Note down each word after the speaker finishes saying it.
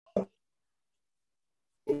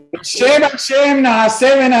בשם השם נעשה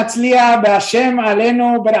ונצליח, בהשם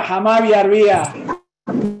עלינו ברחמיו ירביע.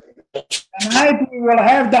 Tonight we will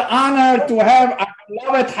have the honor to have our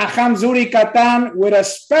beloved Hacham Zuri Katan with a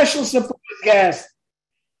special surprise guest.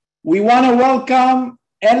 We want to welcome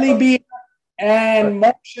Eli Bir and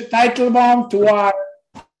Moshe Teitelbaum to our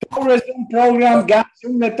tourism program,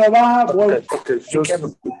 Gamsum Letovah.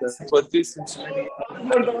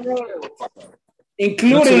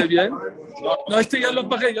 Including No, ya lo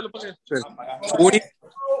apagué. Uri,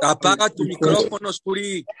 apaga tu micrófono,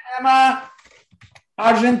 Uri.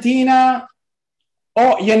 Argentina,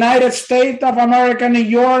 United States of America, New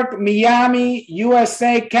York, Miami,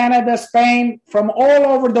 USA, Canada, Spain, from all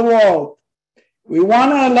over the world. We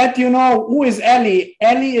want to let you know who is Eli.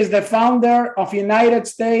 Eli is the founder of United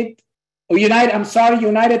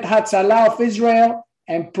Hatzalah of Israel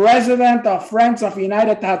and president of Friends of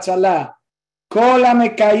United Hatzalah. כל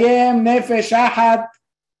המקיים נפש אחת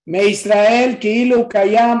מישראל כאילו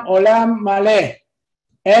קיים עולם מלא.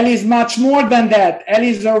 Eli is much more than that.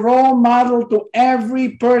 Eli is a role model to every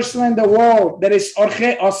person in the world that is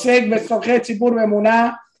עוסק בצורכי ציבור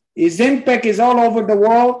ואמונה. His impact is all over the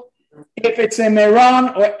world. If it's in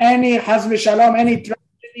Iran or any Haz v'Shalom, any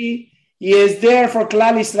tragedy, he is there for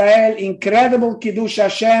Klal Israel. Incredible Kiddush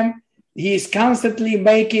Hashem. He is constantly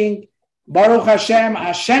making. Baruch Hashem.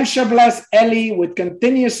 Hashem shall bless Eli with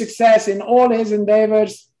continuous success in all his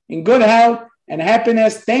endeavors, in good health and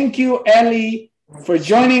happiness. Thank you, Eli, for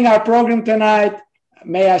joining our program tonight.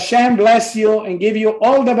 May Hashem bless you and give you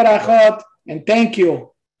all the barachot, and thank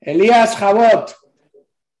you. Elias Chavot.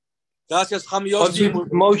 Gracias, Ham Yossi.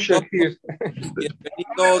 Moshe here.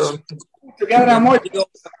 Bienvenidos. Together,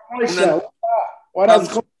 Moshe. What else?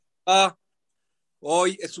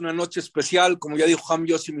 Hoy es una noche especial, como ya dijo Ham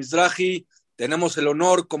Yossi Mizrahi. Tenemos el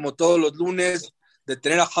honor, como todos los lunes, de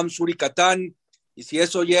tener a Ham Zuri Katan. Y si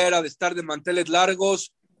eso ya era de estar de manteles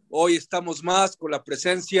largos, hoy estamos más con la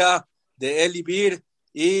presencia de Eli Bir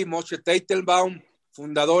y Moshe Teitelbaum,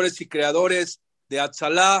 fundadores y creadores de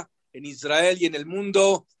Hatzalah en Israel y en el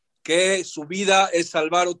mundo, que su vida es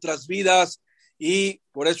salvar otras vidas, y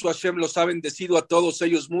por eso Hashem los ha bendecido a todos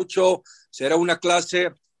ellos mucho. Será una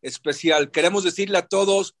clase especial. Queremos decirle a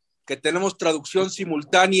todos que tenemos traducción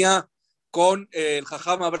simultánea con el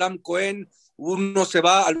Jajam Abraham Cohen. Uno se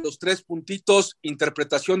va a los 3 puntitos,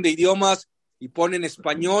 interpretación de idiomas, y pone en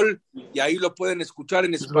español, y ahí lo pueden escuchar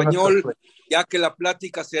en español, ya que la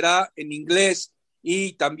plática será en inglés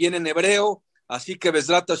y también en hebreo. Así que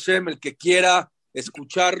Bezrat Hashem, el que quiera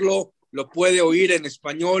escucharlo, lo puede oír en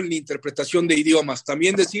español ni interpretación de idiomas.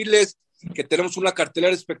 También decirles que tenemos una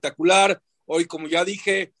cartelera espectacular. Hoy, como ya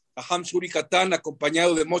dije, a Ham Zuri Katan,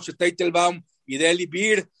 acompañado de Moshe Teitelbaum y de Eli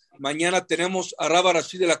Bir. Mañana tenemos a Rabba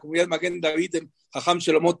Rashid de la comunidad Maguen David, a Ham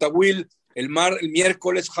Shelomot Tawil. El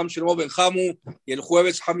miércoles Ham Shelomot Benjamu, y el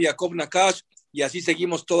jueves Ham Yaakov Nakash, y así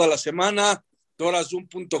seguimos toda la semana.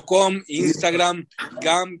 Torazoom.com, Instagram,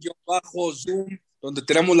 Gam-Zoom, donde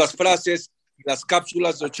tenemos las frases y las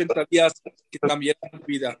cápsulas de 80 días que cambiarán tu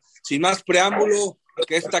vida. Sin más preámbulo,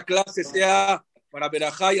 que esta clase sea para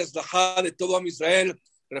Berajá y Azlajá de todo Am Israel,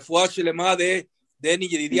 Refuah Shelema de Deni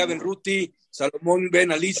Yedidia Ben Ruti, Salomón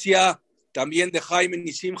Ben Alicia, también de Jaime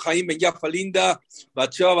Nisim Jaim Ben Yafa Linda,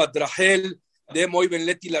 Batsheva Bat Rahel, de Moy Ben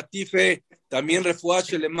Leti Latife, también Refuah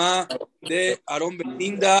Shelema de Aarón Ben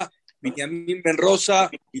Linda, Binyamin Ben Rosa,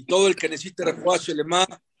 y todo el que necesite Refuah Shelema,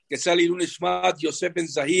 que sea Lirun Ishmat, Yosef Ben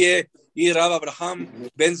Zahie, y Rab Abraham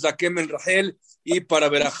Ben Zakem Ben Rahel, y para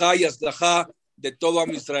Berajá y Azlajá de todo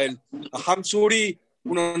Am Israel. Aham Zuri,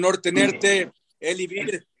 un honor tenerte. Eli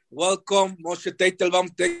Bir, welcome. Moshe Teitelbaum,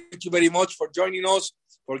 thank you very much for joining us,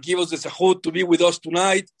 for giving us the zehut to be with us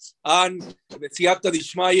tonight. And B'siyata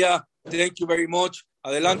Dishmaya, thank you very much.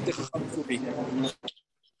 Adelante, Aham Zuri.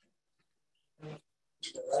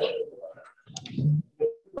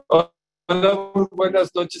 Hola, muy buenas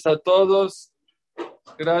noches a todos.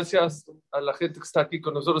 Gracias a la gente que está aquí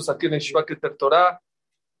con nosotros aquí en el Yeshiva Keter Torah.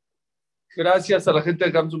 Gracias a la gente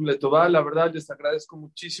de Gamsum Letovah. La verdad, les agradezco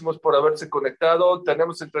muchísimo por haberse conectado.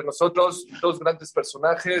 Tenemos entre nosotros 2 grandes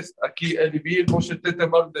personajes. Aquí Eli Bir, Moshe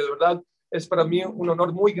Teitelbaum. De verdad, es para mí un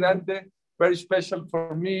honor muy grande. Very special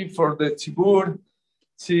for me, for the Tzibur,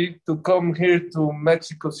 to come here to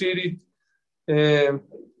Mexico City.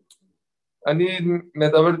 אני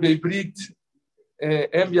מדבר בעברית,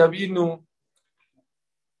 הם יבינו.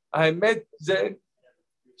 האמת זה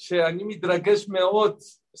שאני מתרגש מאוד,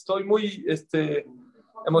 estoy muy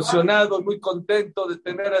emocionado y muy contento de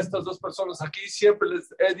tener a estas 2 personas aquí. Siempre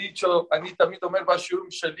les he dicho, אני תמיד אומר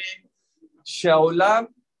בשיעורים שלי, שהעולם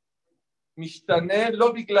משתנה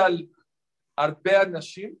לא בגלל הרבה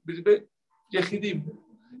אנשים, בגלל יחידים.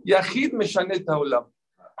 יחיד משנה את העולם.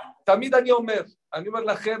 תמיד אני אומר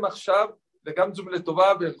לכם עכשיו, וגם זום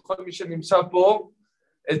לטובה ולכל מי שנמצא פה,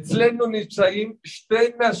 אצלנו נמצאים שתי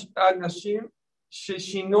אנשים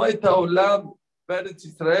ששינו את העולם בארץ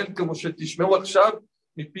ישראל, כמו שתשמעו עכשיו,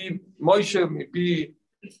 מפי מוישה, מפי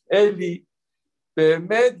אלי.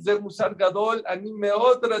 באמת זה מוסר גדול. אני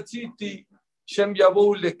מאוד רציתי שהם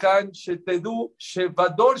יבואו לכאן, שתדעו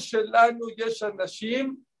שבדור שלנו יש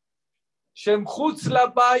אנשים שהם חוץ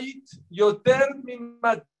לבית יותר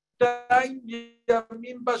מ-200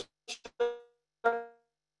 ימים בשנה.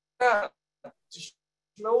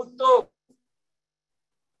 תשמעו טוב.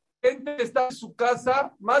 Gente está en su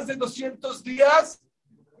casa más de 200 días,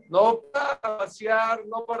 no para pasear,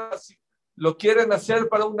 no para... Lo quieren hacer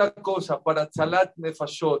para una cosa, para Tzalat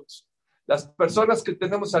Nefashot. Las personas que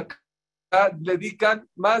tenemos acá dedican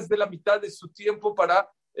más de la mitad de su tiempo para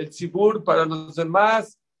el tzibur, para los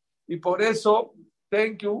demás, y por eso,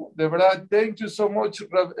 thank you, de verdad, thank you so much,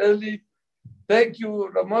 Rav Eli, thank you,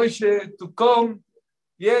 Rav Moshe, to come.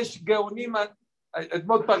 יש גאונים,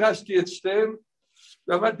 אתמול פגשתי את שתיהם,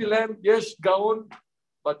 ואמרתי להם, יש גאון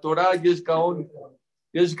בתורה,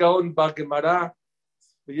 יש גאון בגמרא,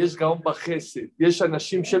 ויש גאון בחסד. יש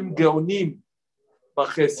אנשים שהם גאונים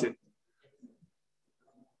בחסד.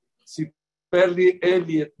 סיפר לי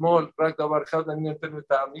אלי אתמול, רק דבר אחד, אני נותן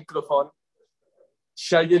את המיקרופון,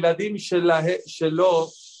 שהילדים שלו,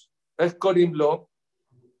 איך קוראים לו?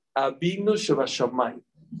 אבינו שבשמיים.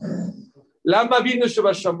 למה אבינו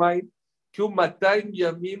שבשמיים? כי הוא 200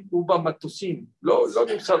 ימים הוא במטוסים, לא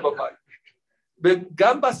נמצא בבית.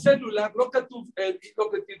 וגם בסלולר לא כתוב אלי, לא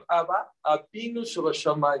כתוב אבא, אבינו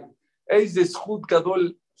שבשמיים. איזה זכות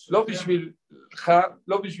גדול, לא בשבילך,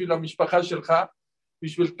 לא בשביל המשפחה שלך,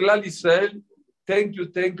 בשביל כלל ישראל. Thank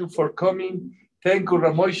you for coming. Thank you,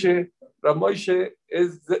 Ramoshe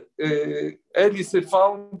es él es el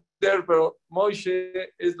founder, pero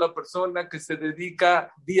Moshe es la persona que se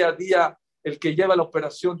dedica día a día, el que lleva la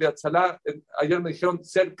operación de Atzalá. Ayer me dijeron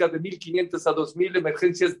cerca de 1,500 a 2,000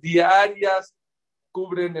 emergencias diarias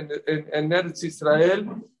cubren en Eretz Israel.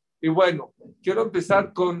 Y bueno, quiero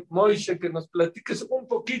empezar con Moshe, que nos platiques un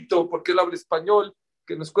poquito, porque él habla español,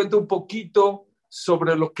 que nos cuente un poquito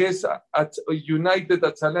sobre lo que es United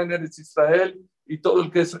Atzalá en Eretz Israel y todo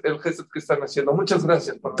el gesto que están haciendo. Muchas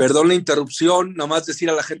gracias. Perdón la interrupción, nada más decir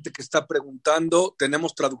a la gente que está preguntando,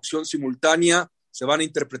 tenemos traducción simultánea, se van a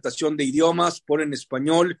interpretación de idiomas, ponen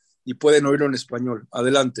español y pueden oírlo en español.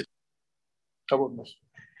 Adelante.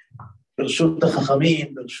 ברשות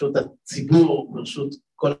החכמים, ברשות הציבור, ברשות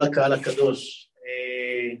כל הקהל הקדוש,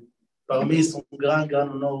 para mí es un gran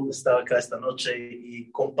honor estar acá esta noche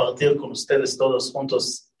y compartir con ustedes todos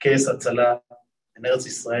juntos qué es Atzalá en Eretz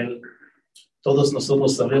Israel. Todos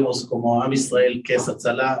nosotros sabemos como Am Israel qué es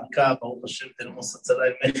Atzalá. Acá, Baruch Hashem, tenemos Atzalá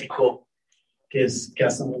en México, que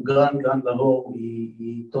hace un gran labor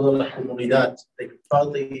y toda la comunidad de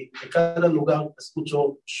parte de cada lugar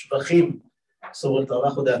escucho shvachim sobre el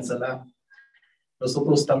trabajo de Atzalá.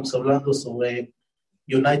 Nosotros estamos hablando sobre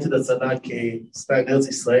United Atzalá que está en Eretz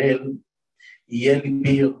Israel, y Eli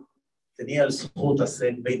Bir tenía el zhut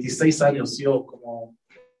hace 26 años, yo como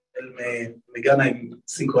él me gana en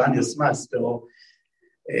 5 años más, pero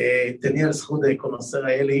tenía el zhut de conocer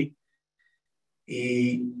a Eli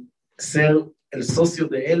y ser el socio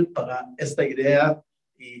de él para esta idea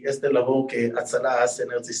y este labor que Atzalá hace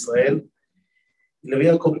en Eretz Israel. Y le voy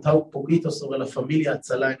a contar un poquito sobre la familia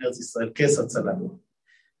Atzalá en Eretz Israel. ¿Qué es Atzalá?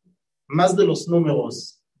 Más de los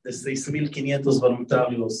números de 6,500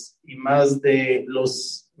 voluntarios y más de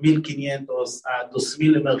los 1,500 a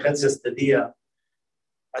 2,000 emergencias de día,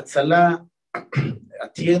 Atzalá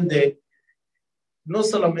atiende no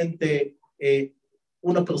solamente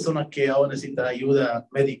una persona que ahora necesita ayuda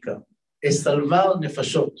médica, es salvar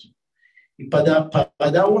nefashot. Y para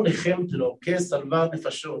dar un ejemplo, ¿qué es salvar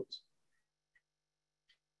nefashot?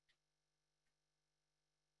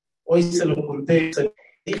 Hoy se lo conté,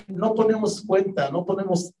 no ponemos cuenta, no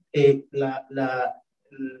ponemos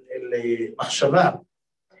machshavá,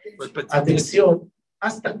 atención,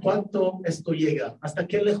 hasta cuánto esto llega, hasta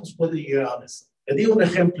qué lejos puede llegar eso. Le digo un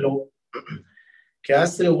ejemplo, que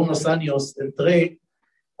hace unos años entré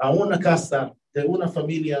a una casa de una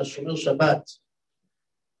familia Shomer Shabbat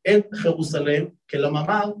en Jerusalén, que la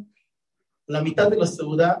mamá, la mitad de la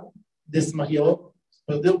ciudad, desmayó,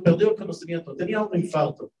 perdió el conocimiento, tenía un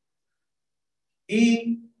infarto.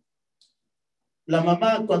 Y la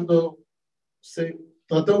mamá, cuando se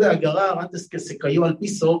trató de agarrar antes que se cayó al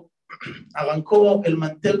piso, arrancó el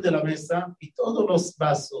mantel de la mesa y todos los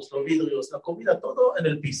vasos, los vidrios, la comida, todo en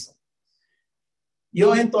el piso.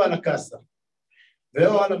 Yo entro a la casa,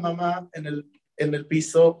 veo a la mamá en en el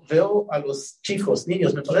piso, veo a los chicos,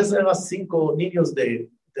 niños, me parece que eran 5 niños de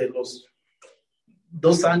los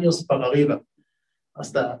 2 años para arriba,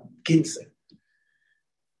 hasta 15.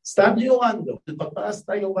 Están llorando, el papá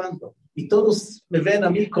está llorando, y todos me ven a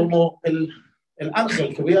mí como el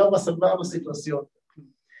ángel que voy a salvar la situación.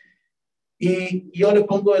 Y yo le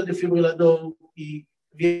pongo el desfibrilador y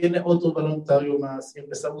viene otro voluntario más y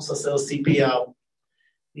empezamos a hacer CPR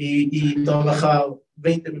y trabajar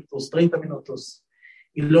 20 minutos, 30 minutos.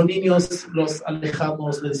 Y los niños los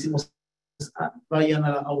alejamos, le decimos, vayan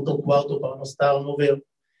al autocuarto para no estar, no ver.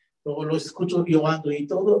 Pero lo escucho llorando y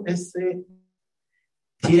todo ese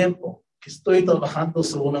tiempo que estoy trabajando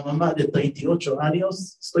sobre una mamá de 38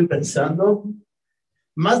 años, estoy pensando,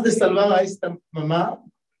 más de salvar a esta mamá,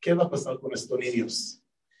 ¿qué va a pasar con estos niños?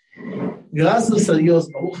 Gracias a Dios,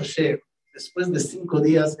 Baruch Hashem, después de 5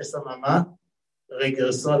 días, esa mamá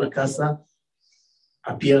regresó a la casa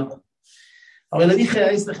a pie. Ahora le dije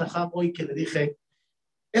a este jajam hoy que le dije,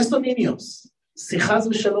 estos niños, si Haz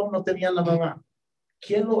Shalom no tenían la mamá,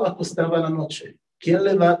 ¿quién lo acostaba a la noche? ¿Quién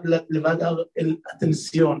le va a dar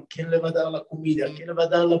atención? ¿Quién le va a dar la comida? ¿Quién le va a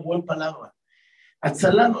dar la buena palabra?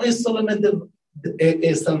 Atzalá no es solamente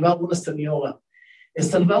salvar una señora, es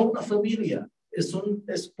salvar una familia.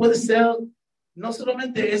 Puede ser no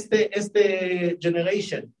solamente este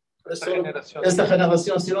generation, esta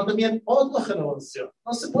generación, sino también otra generación.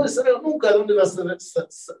 No se puede saber nunca dónde va a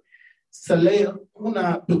salir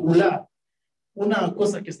una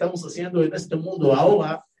cosa que estamos haciendo en este mundo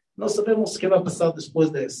ahora. No sabemos qué va a pasar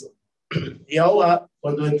después de eso. Y ahora,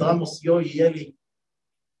 cuando entramos yo y Eli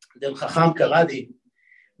del Jajam Karadi,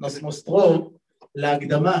 nos mostró la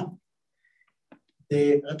Agdama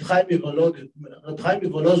de Reb Chaim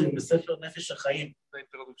Volozhin, de Sefer Nefesh HaChaim. La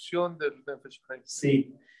introducción del Nefesh HaChaim.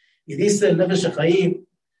 Sí. Y dice el Nefesh HaChaim,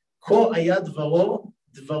 Ko haya dvaro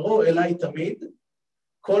elai tamid,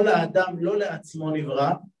 Kol ha'adam lo le'atzmo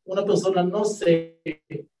nivra. Una persona no se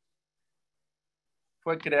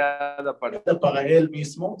fue creada para él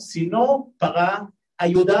mismo, sino para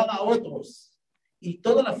ayudar a otros. Y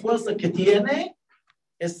toda la fuerza que tiene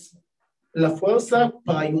es la fuerza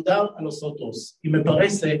para ayudar a los otros. Y me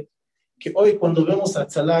parece que hoy cuando vemos a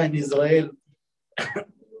Tzalá en Israel,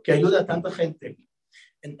 que ayuda a tanta gente,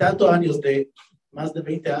 en tantos años, más de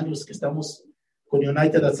 20 años que estamos con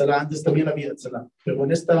United Tzalá, antes también había Tzalá, pero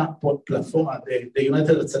en esta plataforma de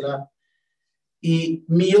United Tzalá, y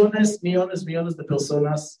millones de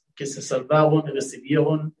personas que se salvaron y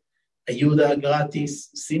recibieron ayuda gratis,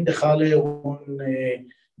 sin dejarle un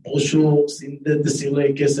brochure, sin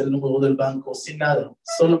decirle qué es el número del banco, sin nada,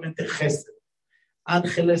 solamente gesed.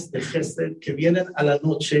 Ángeles de gesed que vienen a la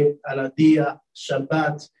noche, a la día,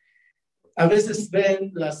 Shabbat. A veces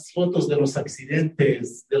ven las fotos de los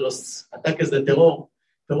accidentes, de los ataques de terror,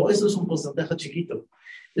 pero eso es un porcentaje chiquito.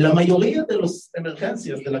 La mayoría de las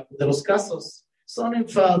emergencias, de los casos, son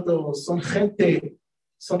infartos, son gente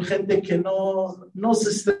que no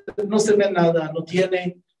se ve nada, no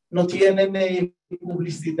tienen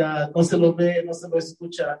publicidad, no se lo ve, no se lo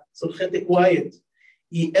escucha, son gente quiet.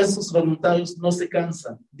 Y esos voluntarios no se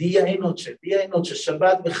cansan, día y noche,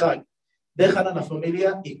 Shabbat Bechag, dejan a la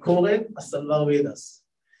familia y corren a salvar vidas.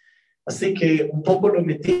 Así que un poco lo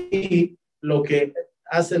metí, lo que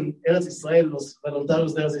hacen Eretz Israel, los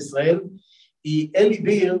voluntarios de Eretz Israel, y Eli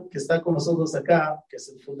Bir, que está con nosotros acá, que es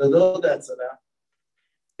el fundador de Atzara,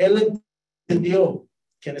 él entendió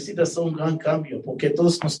que necesita hacer un gran cambio, porque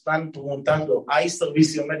todos nos están preguntando, ¿hay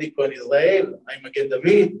servicio médico en Israel? ¿Hay Maguen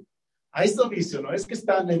David? ¿Hay servicio? No es que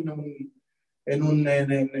están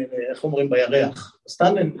 ¿cómo en Bayarreach?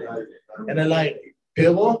 Están en el aire.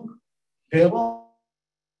 Pero,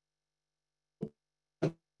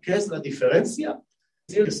 ¿qué es la diferencia?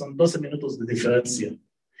 Que son 12 minutos de diferencia.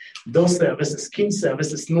 12, a veces 15, a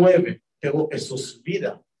veces 9, pero eso es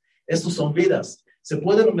vida. Esos son vidas. Se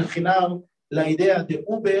pueden imaginar la idea de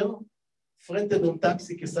Uber frente de un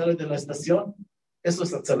taxi que sale de la estación. Eso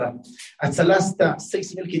es Atzalá. Atzalá está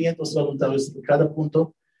 6,500 voluntarios en cada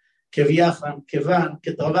punto que viajan, que van,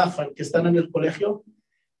 que trabajan, que están en el colegio.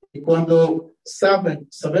 Y cuando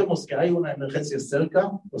sabemos que hay una emergencia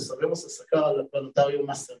cerca, pues sabemos sacar al voluntario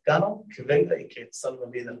más cercano que venga y que salva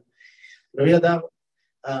vida. Le voy a dar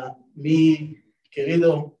a mi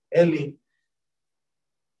querido Eli.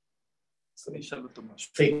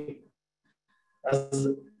 Sí.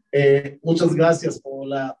 Muchas gracias por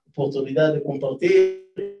la oportunidad de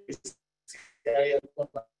compartir.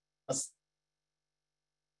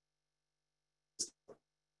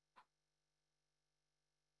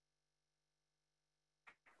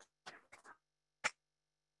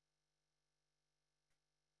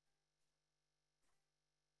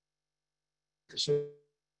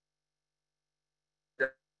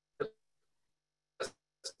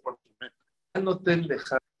 נותן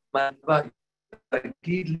לך מהבית,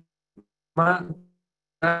 תגיד מה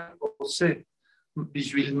אתה עושה,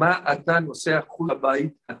 בשביל מה אתה נוסע חוץ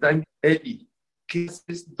לבית, אתה עם אלי,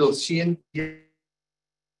 כסף 200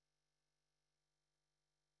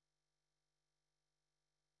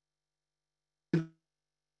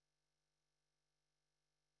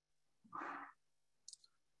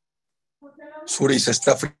 Suri, se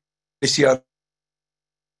está friseando.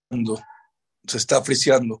 Se está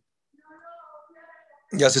friseando.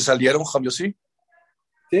 ¿Ya se salieron, Jamio? Sí.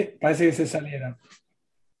 Sí, parece que se salieron.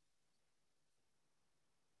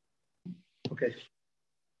 Okay.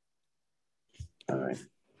 All right.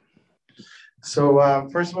 So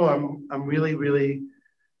first of all, I'm really, really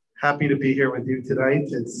happy to be here with you tonight.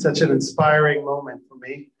 It's such an inspiring moment for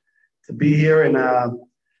me to be here in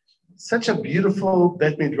such a beautiful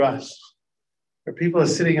Bet Midrash, where people are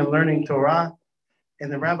sitting and learning Torah.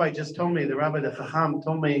 And the rabbi just told me, the Chacham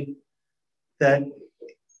told me that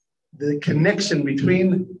the connection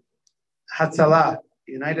between Hatzalah,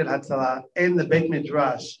 United Hatzalah, and the Bet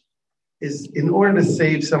Midrash is, in order to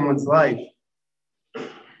save someone's life,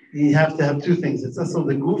 you have to have two things. It's also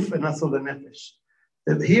the guf and also the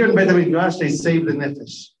nefesh. Here in Bet Midrash, they save the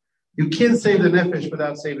nefesh. You can't save the nefesh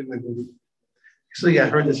without saving the guf. Actually, I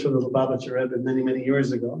heard this from the Lubavitcher Rebbe many, many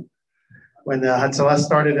years ago, when Hatzalah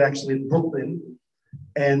started actually in Brooklyn,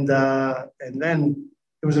 and then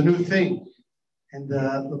it was a new thing. And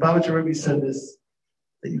the Lubavitcher Rebbe said this,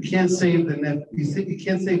 that you can't save the you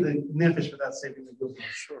can't save the nefesh without saving the guf.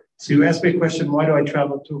 Sure. So you asked me a question, why do I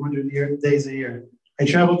travel 200 days a year? I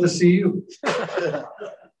travel to see you.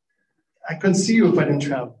 I couldn't see you if I didn't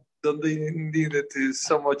travel. Don't need it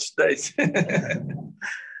so much days.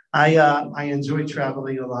 I enjoy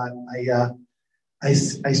traveling a lot. I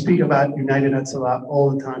speak about United Hatzalah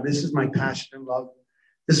all the time. This is my passion and love.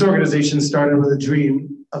 This organization started with a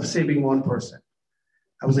dream of saving one person.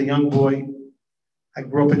 I was a young boy. I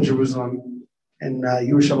grew up in Jerusalem, in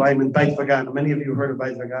Yerushalayim, in Beit Vagan. Many of you heard of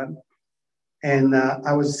Beit Vagan. And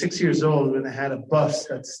I was 6 years old when I had a bus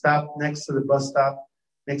that stopped next to the bus stop,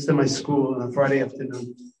 next to my school on a Friday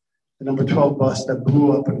afternoon. The number 12 bus that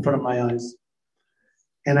blew up in front of my eyes.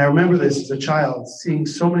 And I remember this as a child, seeing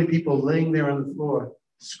so many people laying there on the floor,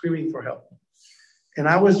 screaming for help. And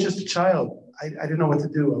I was just a child. I didn't know what to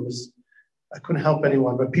do. I couldn't help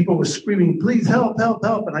anyone, but people were screaming, please help, help,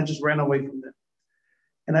 help. And I just ran away from them.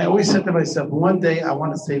 And I always said to myself, one day I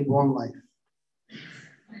want to save one life.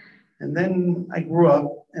 And then I grew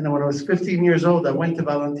up, and when I was 15 years old, I went to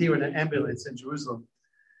volunteer in an ambulance in Jerusalem.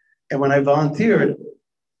 And when I volunteered,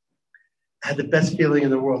 I had the best feeling in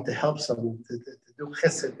the world to help someone, to do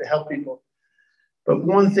chesed, to help people. But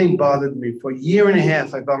one thing bothered me. For a year and a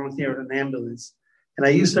half, I volunteered in an ambulance. And I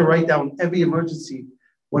used to write down every emergency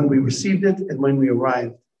when we received it and when we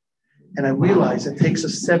arrived. And I realized it takes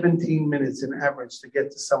us 17 minutes in average to get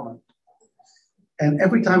to someone. And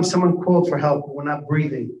every time someone called for help, we're not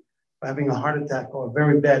breathing, or having a heart attack or a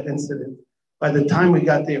very bad incident, by the time we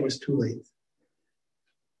got there, it was too late.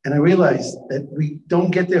 And I realized that we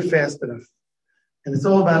don't get there fast enough. And it's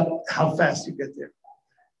all about how fast you get there.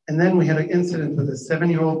 And then we had an incident with a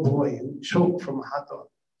 7-year-old boy who choked from a hot dog.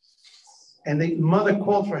 And the mother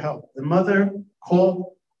called for help. The mother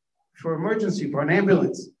called for emergency, for an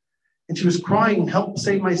ambulance. And she was crying, help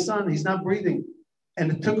save my son, he's not breathing.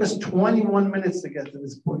 And it took us 21 minutes to get to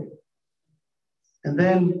this point. And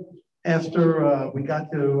then after we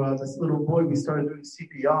got to this little boy, we started doing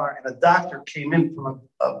CPR, and a doctor came in from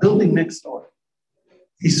a building next door.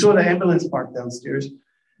 He saw the ambulance parked downstairs,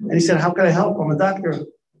 and he said, how can I help? I'm a doctor.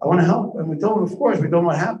 I want to help. And we told him, of course, we don't know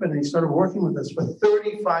what happened. And he started working with us for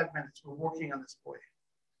 35 minutes. We're working on this boy,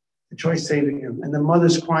 the choice saving him. And the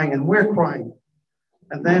mother's crying, and we're crying.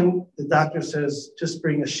 And then the doctor says, just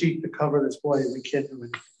bring a sheet to cover this boy. We can't do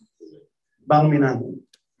anything. Balminan,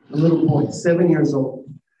 a little boy, 7 years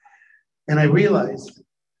old. And I realized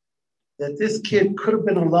that this kid could have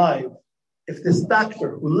been alive if this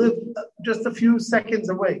doctor, who lived just a few seconds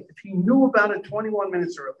away, if he knew about it 21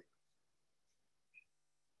 minutes early.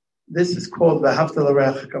 This is called V'ahavta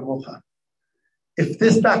l'reacha kamocha. If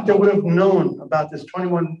this doctor would have known about this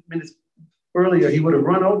 21 minutes earlier, he would have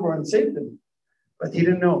run over and saved him. But he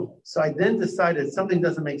didn't know. So I then decided something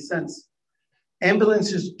doesn't make sense.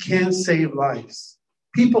 Ambulances can't save lives.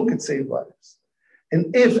 People can save lives.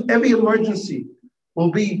 And if every emergency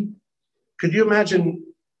will be, could you imagine,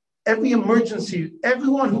 every emergency,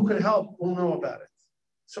 everyone who could help will know about it.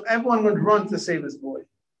 So everyone would run to save this boy,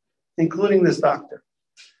 including this doctor.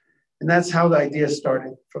 And that's how the idea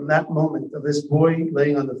started. From that moment of this boy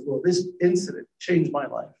laying on the floor, this incident changed my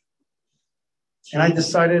life. And I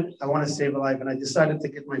decided I want to save a life. And I decided to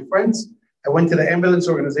get my friends. I went to the ambulance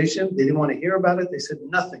organization. They didn't want to hear about it. They said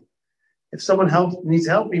nothing. If someone needs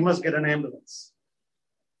help, you must get an ambulance.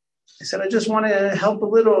 I said, I just want to help a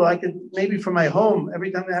little. I could maybe from my home every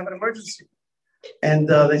time I have an emergency. And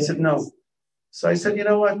they said no. So I said, you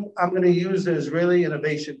know what? I'm going to use the Israeli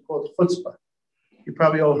innovation called chutzpah. You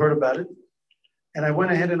probably all heard about it. And I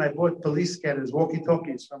went ahead and I bought police scanners,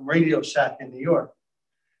 walkie-talkies from Radio Shack in New York.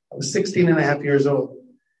 I was 16 and a half years old.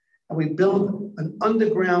 And we built an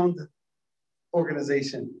underground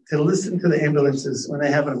organization to listen to the ambulances when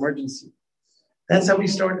they have an emergency. That's how we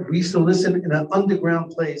started. We used to listen in an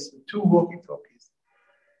underground place with 2 walkie-talkies.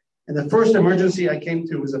 And the first emergency I came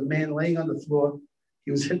to was a man laying on the floor.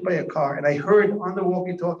 He was hit by a car. And I heard on the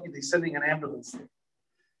walkie-talkie, they're sending an ambulance.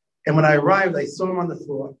 And when I arrived, I saw him on the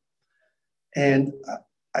floor. And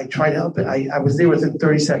I tried to help it. I was there within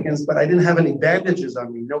 30 seconds, but I didn't have any bandages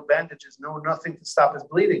on me. No bandages, nothing to stop his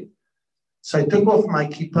bleeding. So I took off my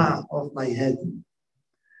kippah off my head.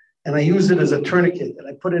 And I used it as a tourniquet. And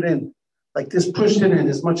I put it in, like this, pushed it in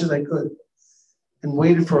as much as I could. And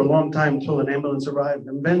waited for a long time until an ambulance arrived.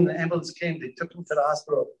 And then the ambulance came. They took him to the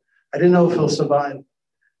hospital. I didn't know if he'll survive.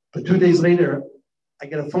 But 2 days later, I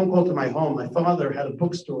get a phone call to my home. My father had a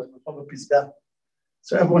bookstore in Rehov Pisgah.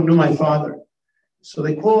 So everyone knew my father. So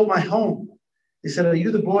they called my home. They said, are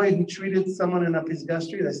you the boy who treated someone in Pisgah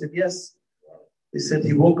Street? I said, yes. They said,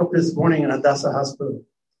 he woke up this morning in Hadassah Hospital.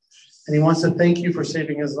 And he wants to thank you for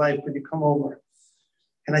saving his life. Could you come over?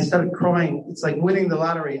 And I started crying. It's like winning the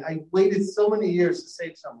lottery. I waited so many years to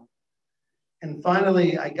save someone. And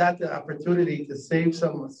finally, I got the opportunity to save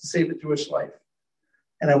someone, to save a Jewish life.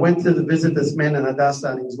 And I went to visit this man in Hadassah,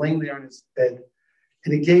 and he was laying there on his bed.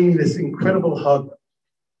 And he gave me this incredible hug.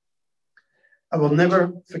 I will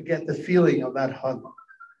never forget the feeling of that hug.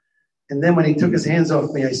 And then when he took his hands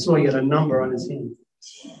off me, I saw he had a number on his hand.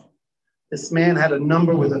 This man had a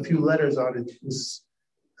number with a few letters on it. It was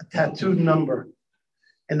a tattooed number.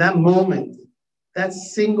 And that moment, that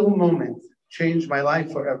single moment, changed my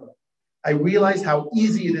life forever. I realized how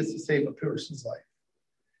easy it is to save a person's life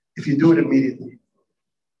if you do it immediately.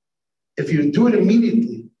 If you do it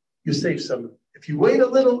immediately, you save someone. If you wait a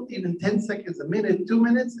little, even 10 seconds, a minute, 2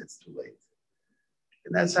 minutes, it's too late.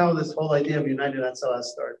 And that's how this whole idea of United Hatzalah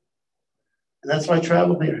started. And that's why I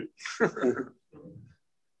travel here.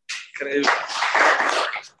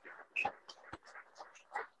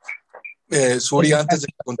 Suri, antes de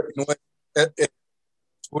que continúe,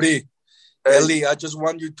 Suri, Eli, I just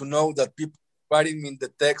want you to know that people writing me in the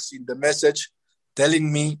text, in the message,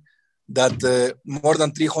 telling me that more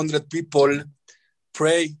than 300 people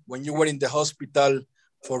pray when you were in the hospital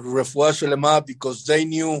for Refuah Shelema because they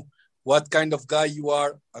knew what kind of guy you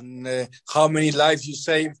are and how many lives you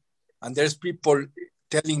saved. And there's people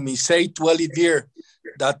telling me, say to Eli Beer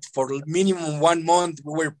that for minimum 1 month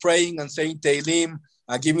we were praying and saying Tehillim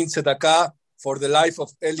and giving tzedakah for the life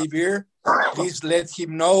of Eli Beer. Please let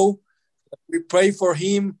him know. We pray for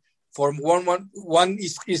him. For one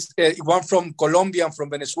from Colombia and from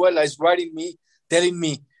Venezuela is writing me, telling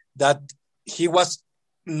me that he was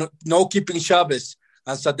no keeping Shabbos.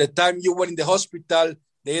 And so at the time you were in the hospital,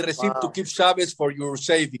 they received to keep Shabbos for your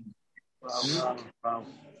saving. Wow.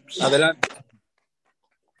 Adelante.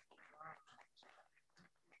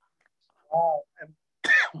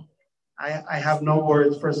 I have no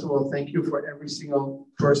words. First of all, thank you for every single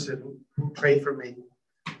person who prayed for me,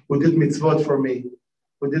 who did mitzvot for me,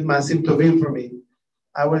 who did maasim tovim for me.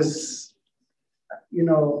 I was,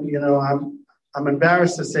 I'm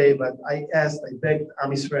embarrassed to say, but I begged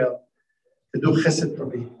Am Yisrael to do chesed for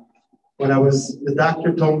me. When the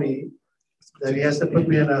doctor told me that he has to put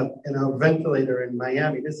me in a ventilator in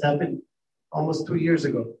Miami. This happened almost 2 years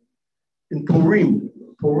ago in Purim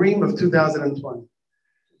of 2020.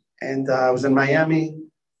 And I was in Miami,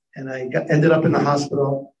 and I ended up in the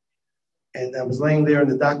hospital, and I was laying there,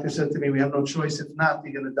 and the doctor said to me, we have no choice. If not,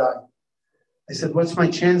 you're going to die. I said, what's my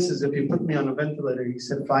chances if you put me on a ventilator? He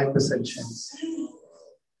said, 5% chance.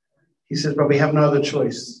 He said, but we have no other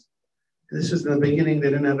choice. And this was in the beginning.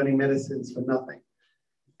 They didn't have any medicines for nothing.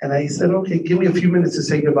 And I said, okay, give me a few minutes to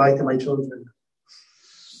say goodbye to my children.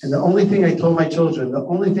 And the only thing I told my children, the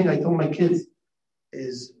only thing I told my kids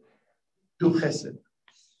is do chesed.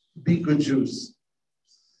 Be good Jews.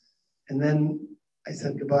 And then I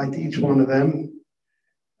said goodbye to each one of them.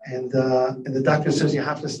 And the doctor says, you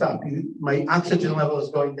have to stop. My oxygen level is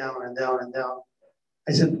going down and down and down.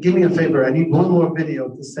 I said, give me a favor. I need one more video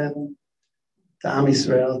to send to Am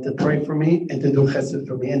Yisrael to pray for me and to do chesed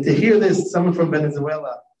for me. And to hear this, someone from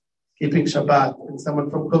Venezuela keeping Shabbat, and someone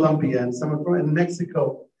from Colombia, and someone from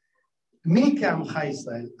Mexico. Mi K'Amcha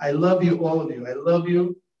Yisrael. I love you, all of you. I love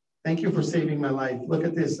you. Thank you for saving my life. Look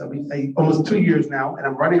at this. I almost 2 years now, and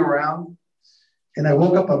I'm running around. And I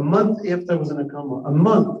woke up a month after I was in a coma. A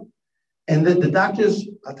month. And then the doctors,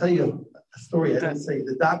 I'll tell you a story I didn't say.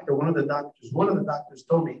 One of the doctors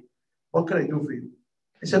told me, what could I do for you?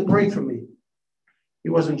 I said, pray for me. He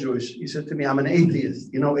wasn't Jewish. He said to me, I'm an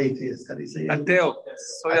atheist. You know atheist. How do you say ateo?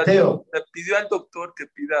 Soy ateo. Le pidió al doctor que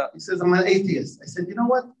pida. He says, I'm an atheist. I said, you know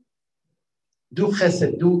what? Do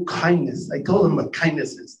chesed, do kindness. I told him what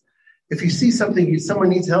kindness is. If you see something, someone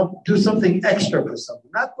needs help, do something extra for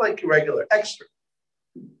someone. Not like regular, extra.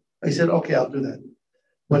 I said, okay, I'll do that.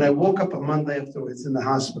 When I woke up a month afterwards in the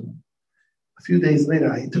hospital, a few days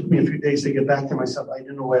later, it took me a few days to get back to myself. I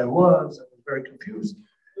didn't know where I was. I was very confused.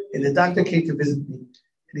 And the doctor came to visit me.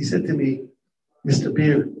 And he said to me, Mr.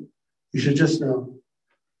 Beer, you should just know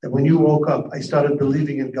that when you woke up, I started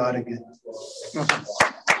believing in God again.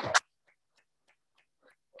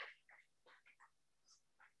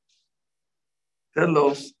 Tell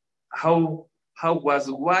us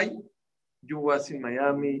why you was in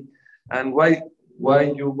Miami and why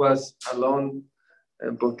you was alone,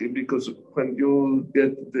 because when you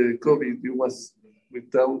get the COVID, you was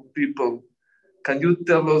without people. Can you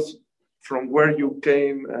tell us from where you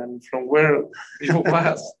came and from where you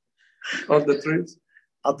was on the trips?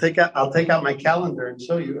 I'll take out my calendar and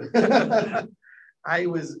show you. I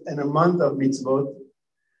was in a month of mitzvot.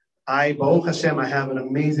 Baruch Hashem, I have an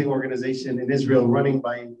amazing organization in Israel running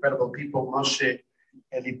by incredible people, Moshe,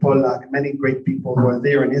 Eli Polak, many great people who are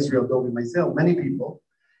there in Israel, Dovi, myself, many people.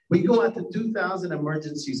 We go out to 2,000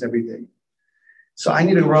 emergencies every day. So I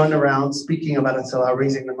need to run around speaking about Hatzalah,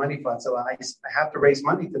 raising the money for Hatzalah. I have to raise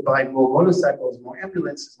money to buy more motorcycles, more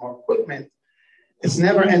ambulances, more equipment. It's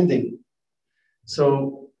never ending.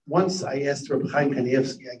 So once I asked Reb Chaim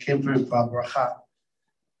Kanievsky, I came for him for a bracha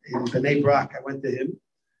in Bnei Brak. I went to him.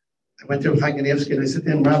 I went to Reb Chaim Kanievsky and I said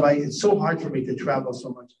to him, Rabbi, it's so hard for me to travel so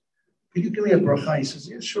much. Can you give me a bracha? He says,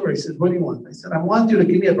 yeah, sure. He said, what do you want? I said, I want you to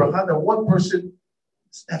give me a bracha that one person,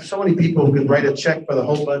 have so many people who can write a check for the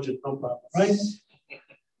whole budget, no problem, right?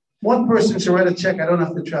 One person should write a check, I don't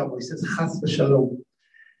have to travel. He says, Chas v'shalom.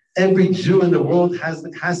 Every Jew in the world has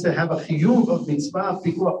to have a chiyuv of mitzvah,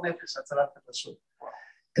 pikuach nefesh, hatzalat nefashot.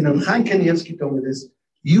 And Reb Chaim Kanievsky told me this,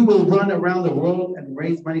 you will run around the world and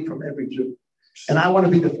raise money from every Jew. And I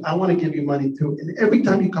want to give you money too. And every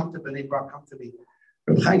time you come to Bnei Brak, come to me.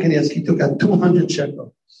 Reb Chaim Kanievsky took out 200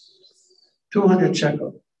 shekel. 200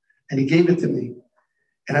 shekel. And he gave it to me.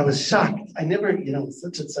 And I was shocked. I never,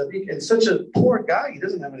 such a tzaddik and such a poor guy. He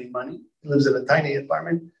doesn't have any money. He lives in a tiny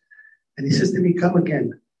apartment. And he says to me, come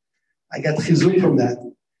again. I got chizuk from that.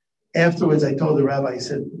 Afterwards, I told the rabbi, I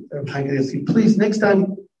said, Reb Chaim Kanievsky, please, next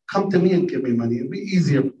time, come to me and give me money. It'll be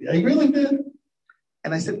easier for me. I really did.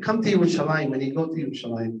 And I said, come to Yerushalayim. When you go to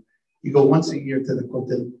Yerushalayim, you go once a year to the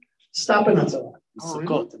Kotel. Stop in Hatzalah.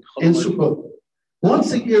 In Sukkot.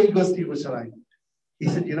 Once a year, he goes to Yerushalayim. He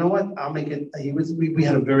said, you know what? I'll make it. We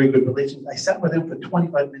had a very good relationship. I sat with him for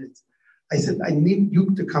 25 minutes. I said, I need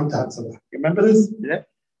you to come to Hatzalah. You remember this? Yeah.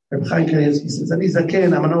 Reb Chaim Kanievsky says, Ani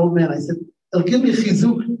Zaken, I'm an old man. I said, it'll give me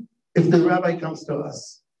chizuk if the rabbi comes to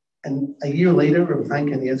us. And a year later, Reb Chaim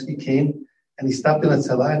Kanievsky came and he stopped in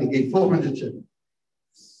Hatzalah and he gave 400 shekel.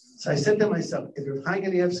 So I said to myself, if Reb Chaim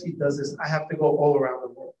Kanievsky does this, I have to go all around the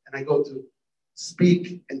world. And I go to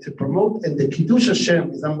speak and to promote. And the Kiddush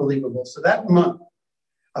Hashem is unbelievable. So that month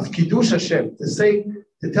of Kiddush Hashem,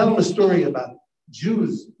 to tell them a story about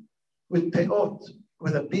Jews with peot,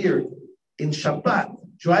 with a beard, in Shabbat,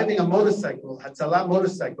 driving a motorcycle, Hatzalah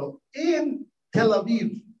motorcycle, in Tel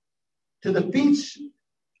Aviv, to the beach.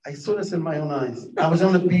 I saw this in my own eyes. I was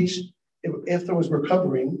on the beach. After I was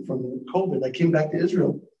recovering from COVID, I came back to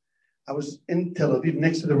Israel. I was in Tel Aviv,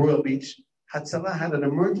 next to the Royal Beach. Hatzalah had an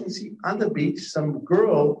emergency on the beach. Some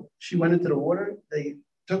girl, she went into the water. They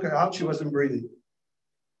took her out. She wasn't breathing.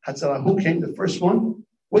 Hatzalah, who came? The first one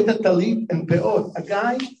with a talit and peot. A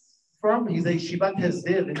guy he's a Shivat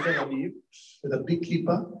Hesder in Tel Aviv with a big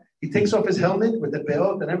kippah. He takes off his helmet with the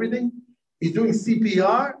peot and everything. He's doing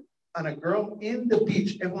CPR on a girl in the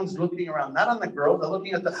beach. Everyone's looking around, not on the girl. They're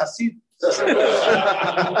looking at the Hasid.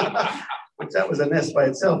 Which that was a nest by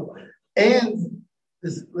itself. And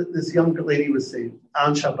this young lady was saved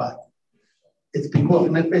on Shabbat. It's Pikuach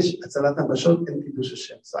Nefesh, Hatzalat Nefashot, and Kiddush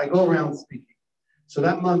Hashem. So I go around speaking. So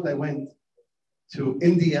that month I went to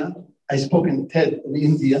India. I spoke in TED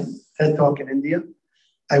Talk in India.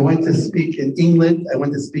 I went to speak in England. I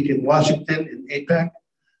went to speak in Washington, in APAC.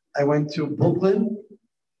 I went to Brooklyn,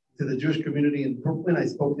 to the Jewish community in Brooklyn. I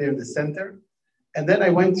spoke there in the center. And then I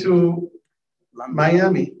went to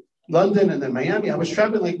Miami, London, and then Miami. I was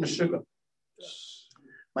traveling like Meshuggah.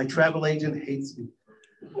 My travel agent hates me.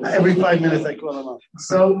 Every 5 minutes I call him up.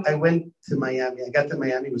 So I went to Miami. I got to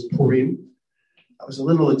Miami. It was Purim. I was a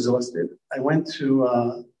little exhausted. I went to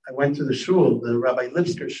the shul, the Rabbi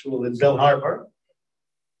Lipsker shul in Bell Harbor.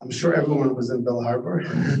 I'm sure everyone was in Bell Harbor.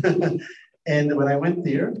 And when I went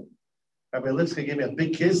there, Rabbi Lipsker gave me a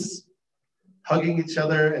big kiss, hugging each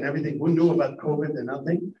other and everything. Who knew about COVID and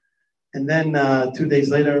nothing? And then 2 days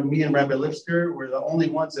later, me and Rabbi Lipsker were the only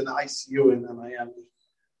ones in the ICU in Miami.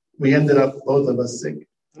 We ended up, both of us, sick.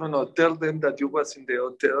 No, tell them that you was in the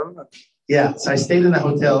hotel. Yeah, so I stayed in a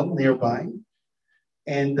hotel nearby.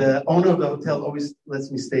 And the owner of the hotel always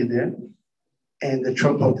lets me stay there. And the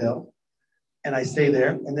Trump Hotel. And I stay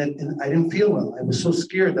there. And I didn't feel well. I was so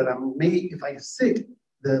scared that if I'm sick,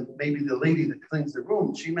 maybe the lady that cleans the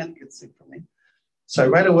room, she might get sick from me. So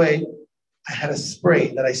right away, I had a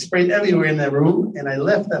spray that I sprayed everywhere in that room. And I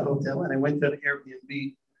left that hotel and I went to an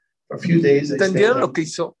Airbnb for a few days. ¿Entendieron lo que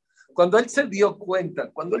hizo? Cuando él se dio cuenta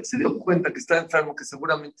que estaba enfermo, que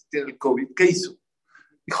seguramente tiene el COVID, ¿qué hizo?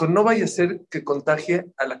 Dijo, no vaya a ser que contagie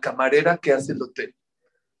a la camarera que hace el hotel.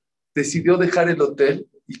 Decidió dejar el hotel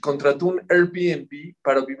y contrató un Airbnb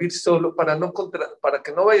para vivir solo, para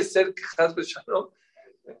que no vaya a ser que Hasbe Shalom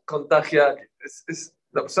contagie a alguien.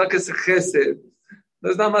 La persona que se gese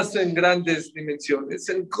no es nada más en grandes dimensiones,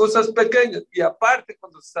 en cosas pequeñas. Y aparte,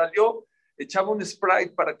 cuando salió, echaba un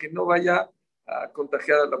Sprite para que no vaya a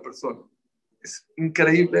contagiar a la persona. Es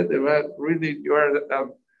increíble, de verdad. Really, you are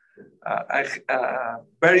a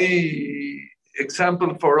very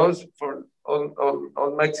example for us, for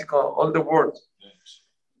all Mexico, all the world.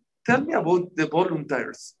 Tell me about the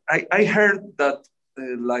volunteers. I heard that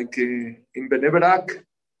in Bnei Brak,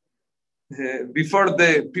 before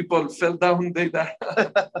the people fell down, they died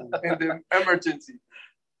in the emergency.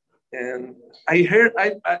 And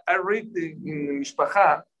I read in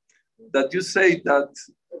Mishpacha that you say that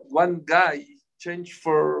one guy changed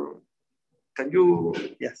for. Can you?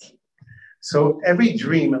 Yes. So every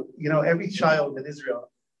dream, every child in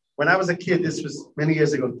Israel. When I was a kid, this was many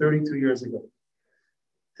years ago, 32 years ago.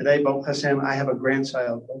 Today, Baruch Hashem, I have a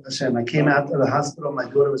grandchild. Baruch Hashem, I came out of the hospital. My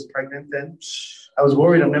daughter was pregnant then. I was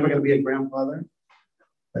worried I'm never going to be a grandfather.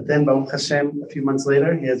 But then, Baruch Hashem, a few months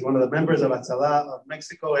later, he is one of the members of Hatzalah of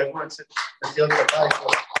Mexico. Everyone said,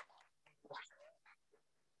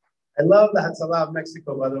 I love the Hatzalah of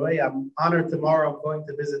Mexico, by the way. I'm honored tomorrow. I'm going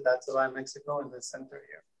to visit the Hatzalah in Mexico in the center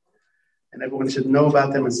here. And everyone should know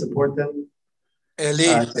about them and support them. It's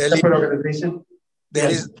a separate organization. There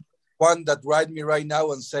is one that write me right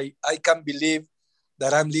now and say, I can't believe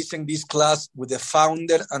that I'm listening this class with the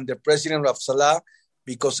founder and the president of Hatzalah,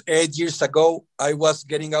 because 8 years ago, I was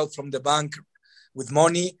getting out from the bank with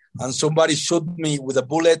money and somebody shot me with a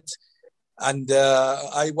bullet and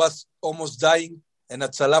I was almost dying. And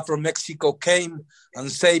Hatzalah from Mexico came and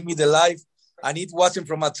saved me the life. And it wasn't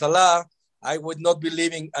from Hatzalah, I would not be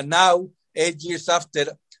living. And now, 8 years after,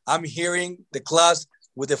 I'm hearing the class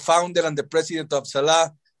with the founder and the president of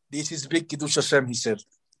Hatzalah. This is big Kiddush Hashem, he said.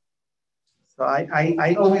 So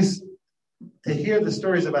I always, to hear the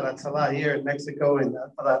stories about Hatzalah here in Mexico and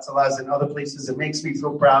other Hatzalahs in other places, it makes me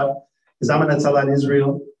so proud because I'm an Hatzalah in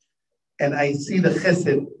Israel. And I see the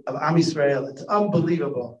chesed of Am Yisrael. It's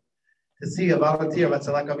unbelievable to see a volunteer of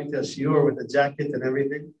Hatzalah coming to a shiur with a jacket and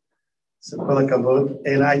everything. So, kol hakavod.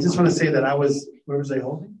 And I just want to say that where was I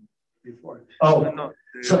holding? Before.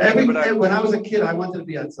 So when I was a kid, I wanted to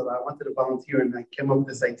be Hatzalah. I wanted to volunteer, and I came up with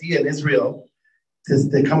this idea in Israel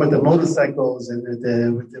to come with the motorcycles and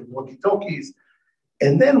with the walkie-talkies.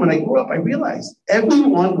 And then when I grew up, I realized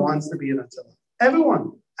everyone wants to be an Hatzalah.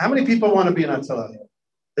 Everyone. How many people want to be an Hatzalah?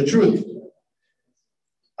 The truth.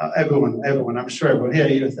 Everyone. I'm sure everyone. Here,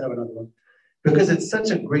 you just have another one. Because it's such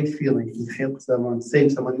a great feeling to help someone,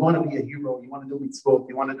 save someone. You want to be a hero. You want to do mitzvot.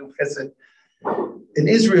 You want to do chesed. In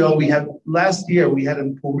Israel, last year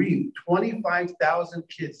in Purim, 25,000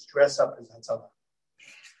 kids dress up as Hatzalah.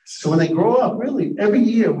 So when they grow up, really, every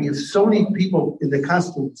year we have so many people in the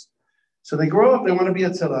costumes. So they grow up, they want to be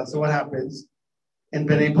Hatzalah. So what happens? In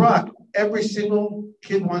Bnei Brak, every single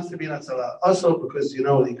kid wants to be an Hatzalah. Also because, you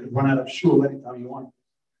could run out of shul anytime you want.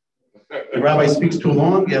 The rabbi speaks too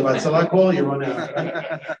long, you have Hatzalah call, you run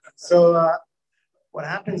out. So what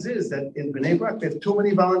happens is that in Bnei Brak, we have too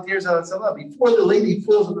many volunteers at Hatzalah. Before the lady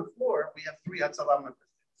falls on the floor, we have 3 Hatzalah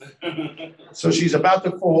members. So she's about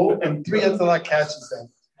to fall, and 3 Hatzalah catches them.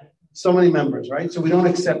 So many members, right? So we don't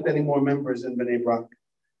accept any more members in Bnei Brak.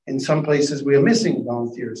 In some places, we are missing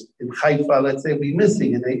volunteers. In Haifa, let's say, we're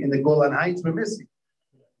missing. In the Golan Heights, we're missing.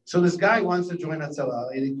 So this guy wants to join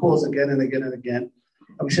Hatzalah, and he calls again and again and again.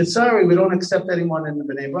 And we said, sorry, we don't accept anyone in the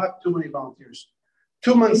Bnei Brak, too many volunteers.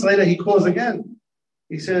 2 months later, he calls again.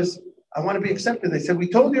 He says, I want to be accepted. They said, we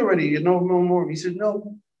told you already, you know no more. He said,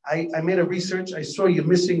 no, I made a research. I saw you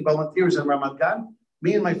missing volunteers in Ramat Gan.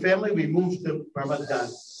 Me and my family, we moved to Ramat Gan.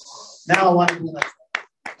 Now I want to be like that.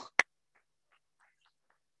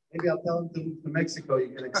 Maybe I'll tell him to move to Mexico. You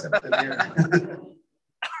can accept him here.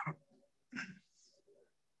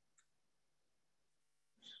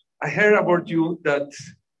 I heard about you that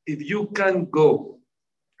if you can go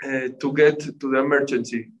to get to the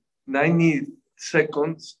emergency, 90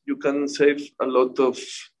 seconds, you can save a lot of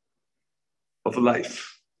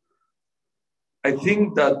life. I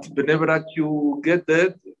think that whenever you get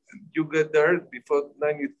there before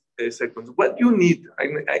 90 seconds. What you need,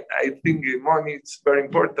 I think money is very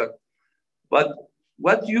important, but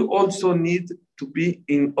what you also need to be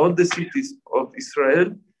in all the cities of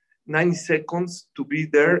Israel, 90 seconds to be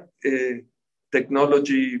there,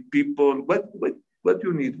 technology, people, what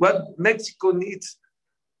you need, what Mexico needs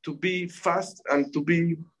to be fast and to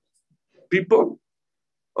be people,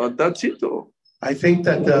 or that's it. Or? I think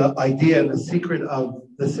that the idea and the secret of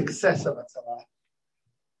the success of Hatzalah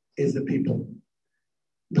is the people.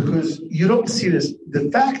 Because you don't see this, the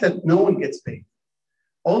fact that no one gets paid,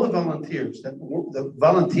 all the volunteers that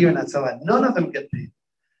volunteer in Hatzalah, none of them get paid.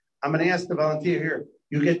 I'm going to ask the volunteer here,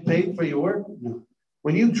 you get paid for your work? No.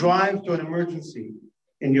 When you drive to an emergency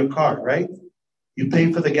in your car, right? You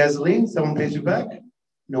pay for the gasoline, someone pays you back?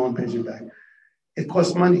 No one pays you back. It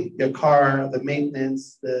costs money. Your car, the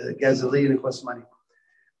maintenance, the gasoline, it costs money.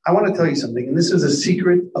 I want to tell you something, and this is a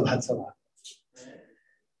secret of Hatzalah.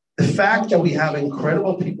 The fact that we have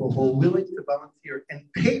incredible people who are willing to volunteer and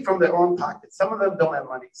pay from their own pockets. Some of them don't have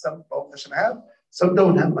money. Some have, some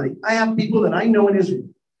don't have money. I have people that I know in Israel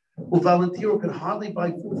who volunteer who can hardly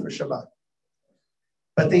buy food for Shabbat.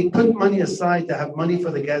 But they put money aside to have money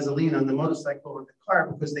for the gasoline on the motorcycle or the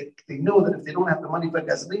car because they know that if they don't have the money for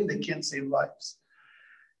gasoline, they can't save lives.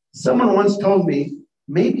 Someone once told me,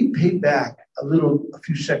 maybe pay back a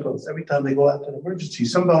few shekels every time they go out to an emergency.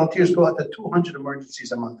 Some volunteers go out to 200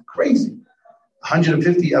 emergencies a month. Crazy.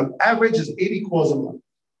 150. Average is 80 calls a month.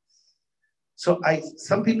 So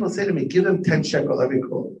some people say to me, give them 10 shekel every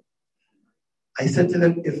call. I said to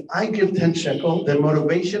them, if I give 10 shekel, their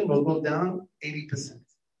motivation will go down 80%.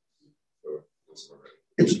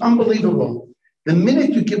 It's unbelievable. The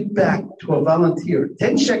minute you give back to a volunteer,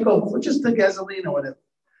 10 shekel for just the gasoline or whatever,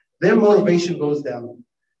 their motivation goes down.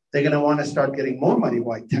 They're going to want to start getting more money.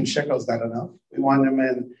 Why? 10 shekels not enough. We want them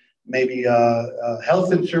in maybe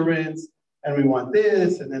health insurance, and we want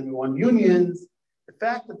this, and then we want unions. The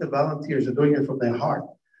fact that the volunteers are doing it from their heart.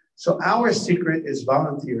 So our secret is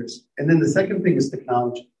volunteers. And then the second thing is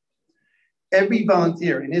technology. Every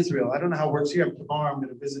volunteer in Israel, I don't know how it works here. Tomorrow I'm going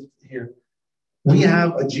to visit here. We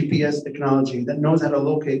have a GPS technology that knows how to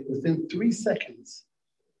locate within 3 seconds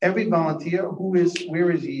every volunteer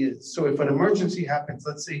where he is. So if an emergency happens,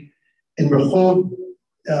 let's say in Rehov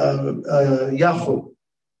Yafo,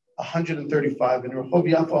 135, in Rehov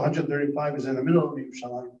Yafo, 135 is in the middle of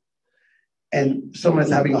Yerushalayim, and someone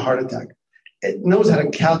is having a heart attack. It knows how to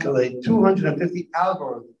calculate 250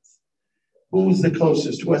 algorithms. Who's the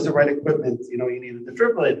closest? Who has the right equipment? You need a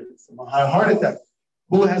defibrillator, a heart attack.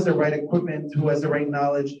 Who has the right equipment? Who has the right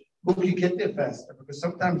knowledge? Who can get there faster? Because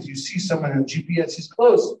sometimes you see someone on GPS, he's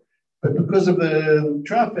close, but because of the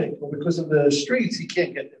traffic or because of the streets, he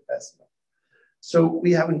can't get there fast enough. So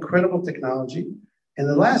we have incredible technology. And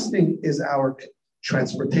the last thing is our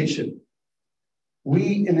transportation.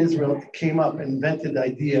 We in Israel came up and invented the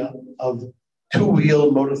idea of two-wheel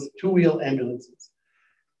ambulances.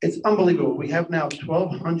 It's unbelievable. We have now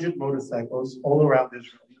 1,200 motorcycles all around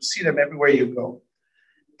Israel. You'll see them everywhere you go.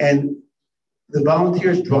 And the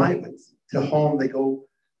volunteers drive it to home. They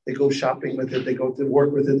go shopping with it. They go to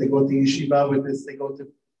work with it. They go to yeshiva with this. They go to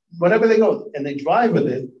whatever they go, and they drive with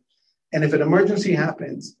it. And if an emergency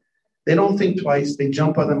happens, they don't think twice. They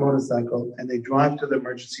jump on the motorcycle and they drive to the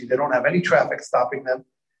emergency. They don't have any traffic stopping them.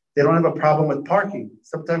 They don't have a problem with parking.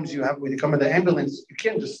 Sometimes when you come in the ambulance, you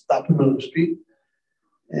can't just stop in the middle of the street.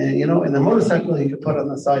 And in the motorcycle, you can put on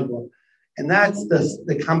the sidewalk. And that's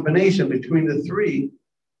the combination between the three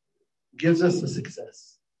gives us the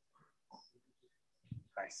success.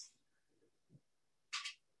 Nice.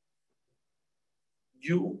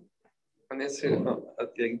 אני אעשה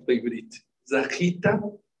בעברית, זכית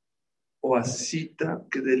או עשית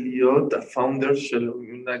כדי להיות הפאונדר של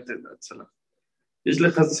יונייטד הצלה. יש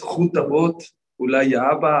לך זכות אבות, אולי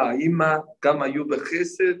האבא, האמא, גם היו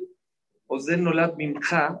בחסד, או זה נולד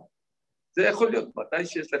ממך, זה יכול להיות מתי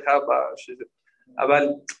שיש לך אבא, אבל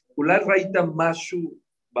אולי ראית משהו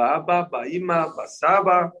באבא, באמא,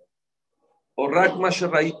 בסבא, או רק מה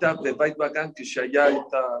שראית בבית בגן כשהיה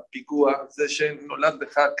את הפיגוע, זה שנולד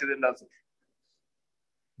לך כדי לעזור.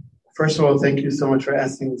 First of all, thank you so much for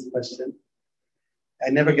asking this question. I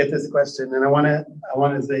never get this question, and I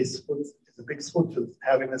want to say it's a big sport for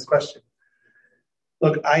having this question.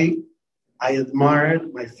 Look, I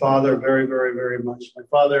admired my father very, very, very much. My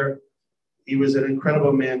father, he was an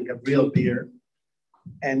incredible man, Gabriel Beer,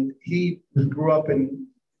 and he grew up in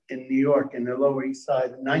New York, in the Lower East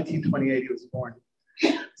Side. In 1928, he was born.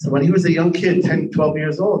 So when he was a young kid, 10, 12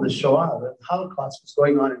 years old, the Shoah, the Holocaust was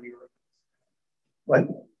going on in Europe. What?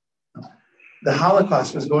 The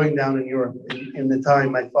Holocaust was going down in Europe in the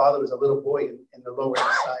time my father was a little boy in the Lower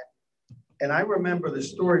East Side. And I remember the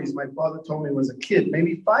stories my father told me when I was a kid,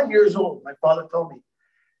 maybe 5 years old. My father told me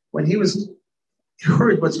when he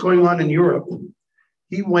heard what's going on in Europe,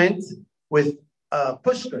 he went with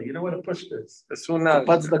pushka. You know what a pushka is?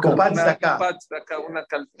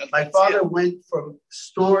 My father went from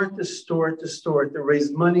store to store to store to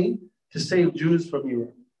raise money to save Jews from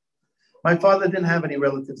Europe. My father didn't have any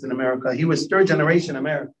relatives in America. He was third generation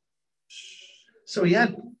American. So he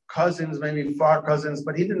had cousins, maybe far cousins,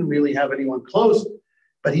 but he didn't really have anyone close.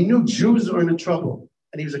 But he knew Jews were in trouble.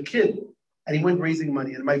 And he was a kid. And he went raising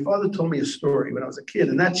money. And my father told me a story when I was a kid.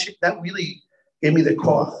 And that really gave me the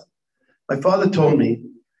koach. My father told me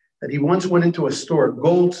that he once went into a store, a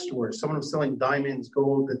gold store. Someone was selling diamonds,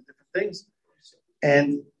 gold, and different things. And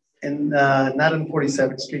not on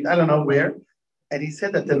 47th Street, I don't know where. And he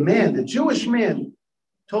said that the Jewish man,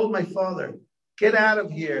 told my father, get out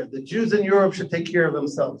of here. The Jews in Europe should take care of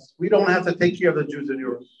themselves. We don't have to take care of the Jews in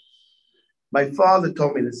Europe. My father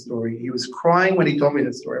told me this story. He was crying when he told me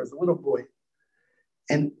this story. I was a little boy.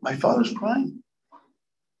 And my father was crying.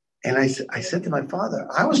 And I said to my father,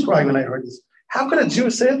 I was crying when I heard this. How could a Jew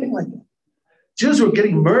say anything like that? Jews were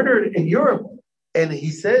getting murdered in Europe. And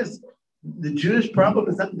he says, the Jewish problem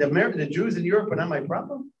is not, the Jews in Europe are not my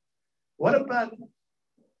problem. What about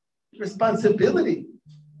responsibility?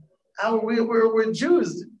 We're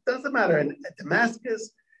Jews. It doesn't matter. In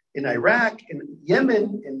Damascus, in Iraq, in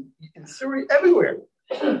Yemen, in Syria, everywhere.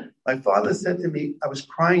 My father said to me, I was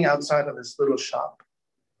crying outside of this little shop.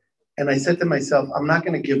 And I said to myself, I'm not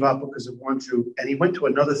going to give up because of one Jew. And he went to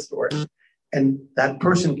another store. And that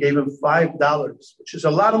person gave him $5, which is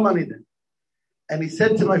a lot of money then. And he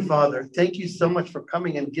said to my father, thank you so much for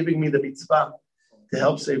coming and giving me the mitzvah to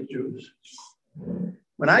help save Jews.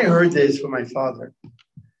 When I heard this from my father,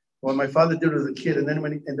 what my father did as a kid, and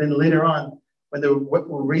then later on, when they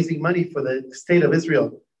were raising money for the state of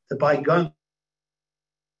Israel to buy guns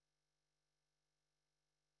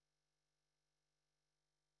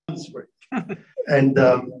for it. And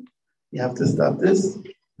you have to stop this.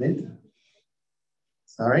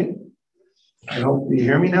 Sorry. I hope you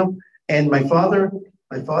hear me now. And my father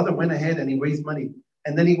went ahead and he raised money.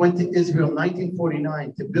 And then he went to Israel in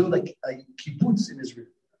 1949 to build a kibbutz in Israel.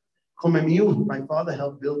 Komemiyut. My father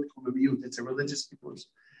helped build Komemiyut. It's a religious kibbutz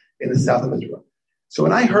in the south of Israel. So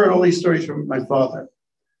when I heard all these stories from my father,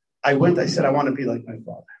 I said, I want to be like my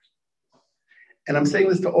father. And I'm saying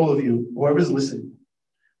this to all of you, whoever's listening.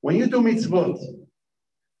 When you do mitzvot,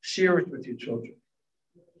 share it with your children.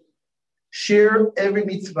 Share every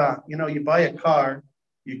mitzvah. You know, you buy a car,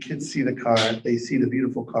 your kids see the car, they see the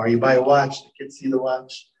beautiful car. You buy a watch, the kids see the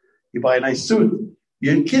watch. You buy a nice suit,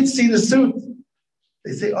 your kids see the suit.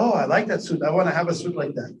 They say, oh, I like that suit. I want to have a suit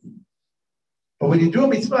like that. But when you do a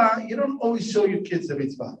mitzvah, you don't always show your kids the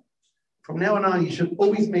mitzvah. From now on, you should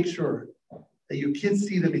always make sure that your kids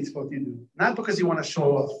see the mitzvot you do. Not because you want to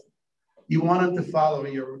show off. You want them to follow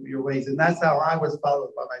your ways. And that's how I was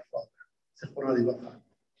followed by my father.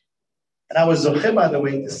 And I was zocheh, by the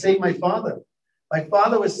way, to save my father. My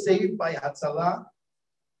father was saved by Hatzalah.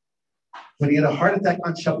 When he had a heart attack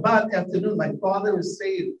on Shabbat afternoon, my father was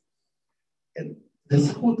saved. And the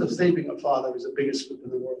zechut of saving a father is the biggest zechut in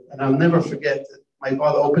the world. And I'll never forget that my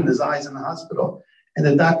father opened his eyes in the hospital, and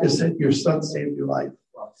the doctor said, your son saved your life.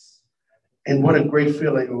 And what a great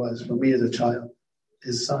feeling it was for me as a child,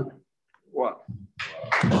 his son. Wow.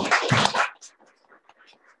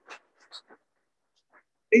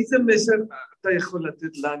 איזה מסר אתה יכול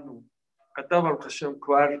לתת לנו? אתה ברוך השם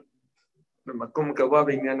כבר במקום גבוה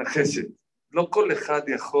בעניין החסד. לא כל אחד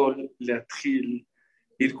יכול להתחיל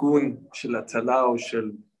ארגון של הצלה או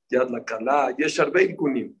של יד לקלה, יש הרבה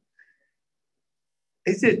ארגונים.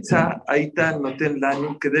 איזה עצה היית נותן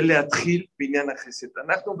לנו כדי להתחיל בעניין החסד?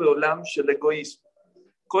 אנחנו בעולם של אגואיזם.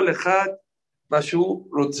 כל אחד, מה שהוא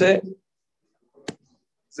רוצה,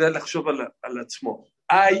 זה לחשוב על עצמו.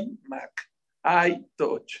 I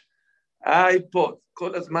touch. פה,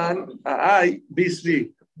 כל הזמן,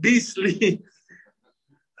 ביסלי,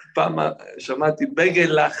 פעם שמעתי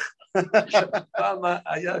בגלח, פעם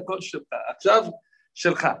היה הכל שלך, עכשיו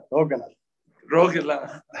שלך,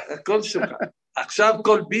 רוגלח, הכל שלך, עכשיו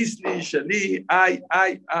כל ביסלי שלי,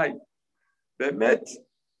 באמת,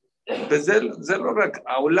 וזה לא רק,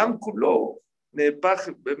 העולם כולו נהפך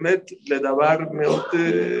באמת לדבר מאוד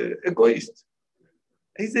אגואיסט.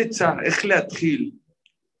 איזה צער, איך להתחיל,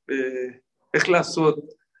 איך לעשות,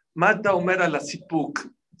 מה אתה אומר על הסיפוק?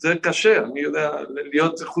 זה קשה, אני יודע,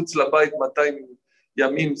 להיות חוץ לבית 200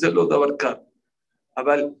 ימים, זה לא דבר קל,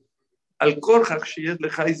 אבל על כורכך שיש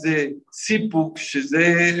לך איזה סיפוק,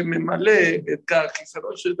 שזה ממלא את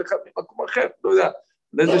החיסרון שיש לך במקום אחר, לא יודע,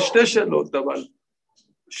 לאיזה שתי שאלות, אבל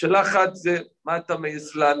שאלה אחת זה, מה אתה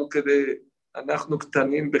מייס לנו כדי, אנחנו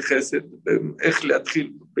קטנים בחסד, איך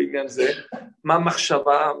להתחיל בעניין זה, מה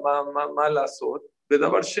מחשבה, מה לעשות,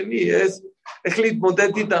 ודבר שני, איך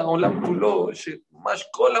להתמודד את העולם כולו, שממש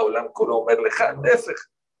כל העולם כולו אומר לך, להפך,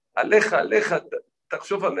 עליך,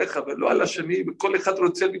 תחשוב עליך, ולא על השני, וכל אחד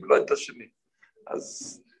רוצה לבלוע את השני.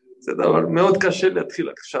 אז זה דבר מאוד קשה להתחיל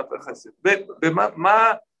עכשיו לחסד.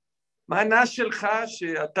 ומה הענה שלך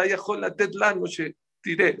שאתה יכול לתת לנו,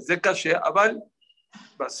 שתראה, זה קשה, אבל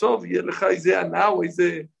בסוף יהיה לך איזה ענה או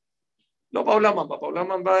איזה, לא בעולם הבא,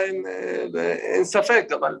 בעולם הבא אין ספק,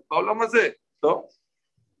 אבל בעולם הזה, לא?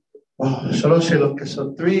 שלוש שאלות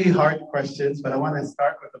קשות. 3 hard questions, but I want to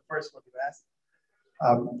start with the first one you asked.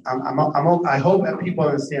 I hope that people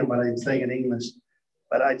understand what I'm saying in English,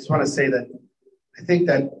 but I just want to say that I think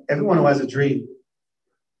that everyone who has a dream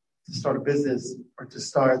to start a business or to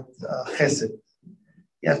start chesed,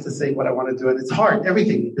 you have to say what I want to do, and it's hard.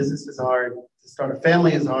 Everything, business is hard. To start a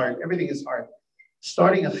family is hard. Everything is hard.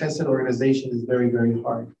 Starting a chesed organization is very, very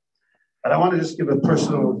hard. But I want to just give a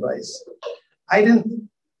personal advice. I didn't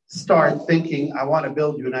start thinking I want to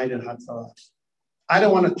build United Hatzalah. I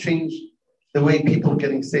don't want to change the way people are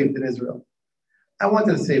getting saved in Israel. I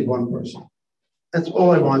wanted to save one person. That's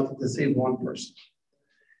all I wanted, to save one person.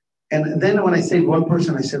 And then when I saved one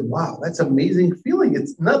person, I said, wow, that's an amazing feeling.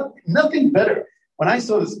 It's nothing better. When I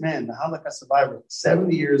saw this man, the Holocaust survivor,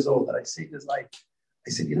 70 years old, that I saved his life, I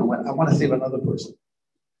said, you know what? I want to save another person.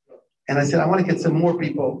 And I said, I want to get some more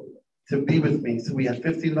people to be with me. So we had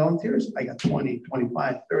 15 volunteers. I got 20,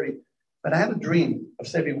 25, 30. But I had a dream of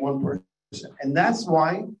saving one person. And that's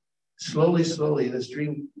why slowly, this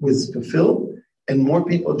dream was fulfilled, and more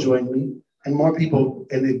people joined me, and more people,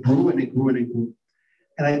 and it grew and it grew and it grew.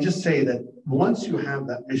 And I just say that once you have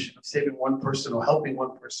that mission of saving one person or helping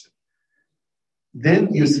one person, then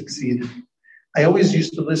you succeed. I always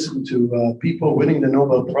used to listen to people winning the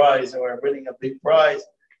Nobel Prize or winning a big prize.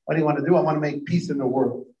 What do you want to do? I want to make peace in the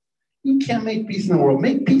world. You can't make peace in the world.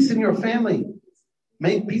 Make peace in your family.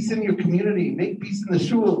 Make peace in your community. Make peace in the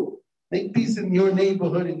shul. Make peace in your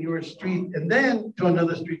neighborhood, in your street, and then to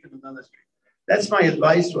another street and another street. That's my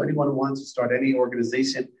advice to anyone who wants to start any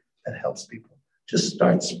organization that helps people. Just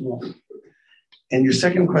start small. And your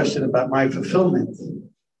second question about my fulfillment,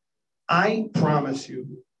 I promise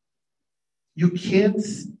you, you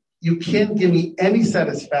can't give me any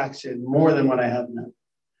satisfaction more than what I have now.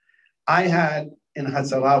 I had in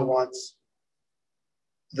Hatzalah once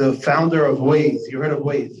the founder of Waze. You heard of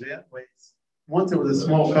Waze, yeah? Waze. Once it was a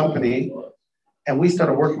small company, and we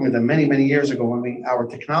started working with them many, many years ago when our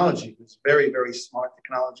technology was very, very smart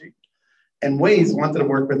technology. And Waze wanted to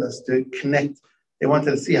work with us to connect. They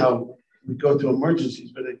wanted to see how we go to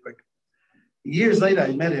emergencies really quick. Years later,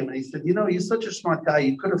 I met him, and he said, you know, you're such a smart guy.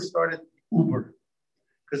 You could have started Uber,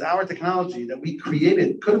 because our technology that we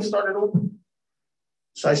created could have started Uber.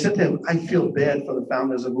 So I said to him, I feel bad for the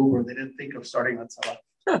founders of Uber. They didn't think of starting Hatzalah.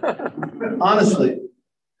 Honestly,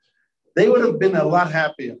 they would have been a lot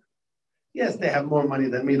happier. Yes, they have more money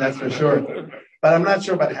than me, that's for sure. But I'm not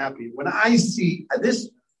sure about happy. When I see this,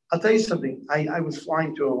 I'll tell you something. I was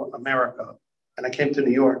flying to America, and I came to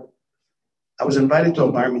New York. I was invited to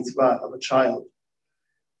a bar mitzvah of a child.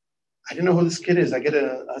 I didn't know who this kid is. I get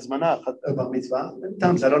a hazmana, a bar mitzvah. Many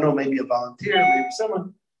times, I don't know, maybe a volunteer, maybe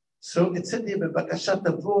someone. So it said, בבקשה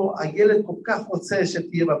תבוא, הילד כל כך רוצה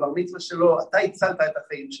שתהיה בבר מצווה שלו, אתה הצלת את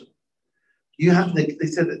החיים שלו. They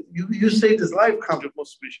said, you saved his life, Count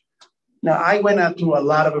most special. Now, I went out to a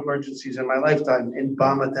lot of emergencies in my lifetime, in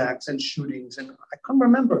bomb attacks and shootings, and I couldn't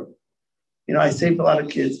remember. You know, I saved a lot of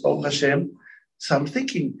kids, Baruch Hashem. So I'm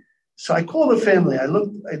thinking, so I called the family. I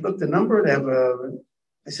looked the number. They have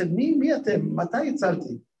I said, Mi atem, matai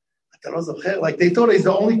yitzalti? Like they thought he's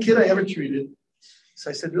the only kid I ever treated. So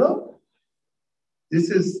I said, look, this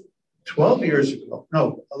is 11 years ago.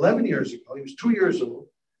 He was 2 years old.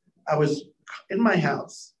 I was in my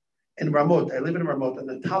house, in Ramot. I live in Ramot on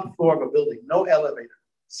the top floor of a building, no elevator,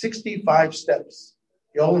 65 steps.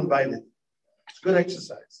 You're all invited. It's good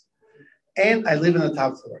exercise. And I live in the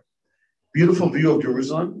top floor. Beautiful view of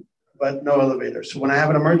Jerusalem, but no elevator. So when I have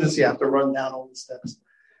an emergency, I have to run down all the steps.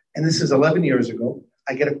 And this is 11 years ago.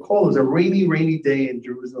 I get a call. It was a rainy day in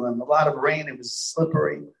Jerusalem. A lot of rain. It was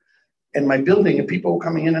slippery. And my building, and people were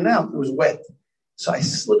coming in and out. It was wet. So I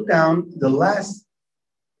slipped down the last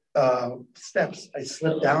steps. I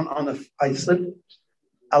slipped a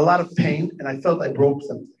lot of pain, and I felt I broke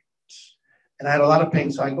something. And I had a lot of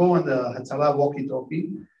pain. So I go on the Hatzalah walkie-talkie,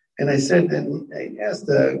 and I said, and I asked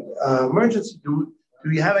the emergency, do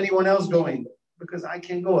you have anyone else going? Because I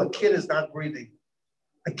can't go. A kid is not breathing.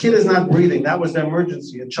 That was the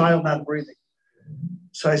emergency, a child not breathing.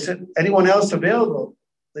 So I said, anyone else available?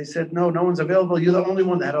 They said, no one's available. You're the only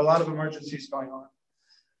one that had a lot of emergencies going on.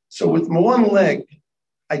 So with my one leg,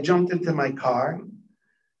 I jumped into my car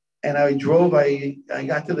and I drove. I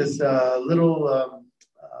got to this little,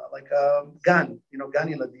 like a gan, gan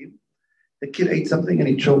yiladim. The kid ate something and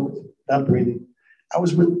he choked, not breathing. I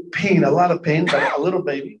was with pain, a lot of pain, but a little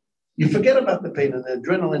baby. You forget about the pain and the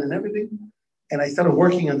adrenaline and everything. And I started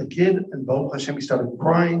working on the kid, and Baruch Hashem, he started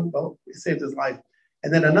crying. Well, he saved his life.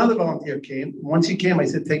 And then another volunteer came. Once he came, I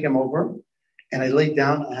said, take him over. And I laid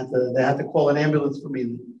down. They had to call an ambulance for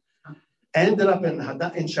me. I ended up in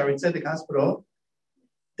Shaarei Tzedek Hospital.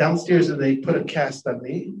 Downstairs, and they put a cast on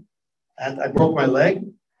me. I broke my leg.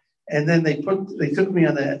 And then they took me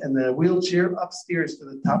in the wheelchair upstairs to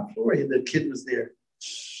the top floor. And the kid was there.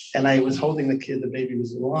 And I was holding the kid. The baby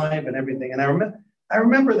was alive and everything. And I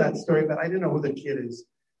remember that story, but I didn't know who the kid is.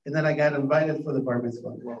 And then I got invited for the bar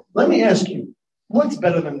mitzvah. Let me ask you, what's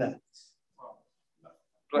better than that?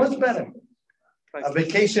 What's better? A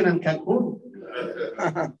vacation in Cancun?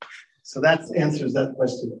 So that answers that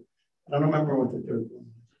question. I don't remember what the third one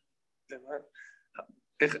was.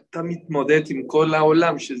 איך אתה מתמודד עם כל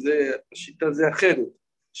העולם, שזה, השיטה זה אחרת.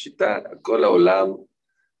 השיטה, כל העולם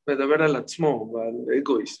מדבר על עצמו ועל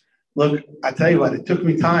אגואיסט. Look, I tell you what, it took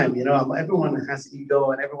me time. Everyone has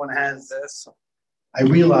ego and everyone has. I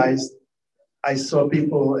realized I saw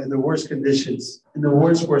people in the worst conditions, in the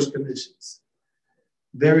worst conditions.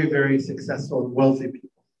 Very, very successful and wealthy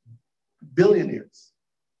people. Billionaires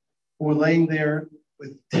who were laying there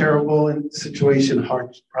with terrible situation,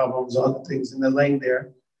 heart problems, other things, and they're laying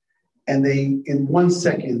there. And in 1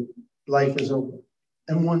 second, life is over.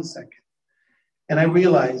 In 1 second. And I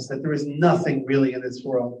realized that there is nothing really in this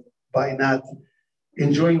world by not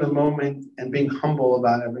enjoying the moment and being humble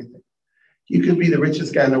about everything. You could be the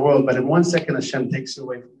richest guy in the world, but in 1 second, Hashem takes you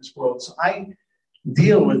away from this world. So I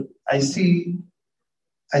see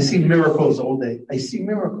miracles all day. I see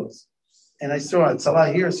miracles. And I saw at Salah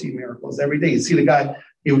here, see miracles every day. You see the guy,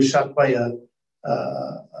 he was shot by a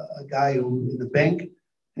guy who in the bank,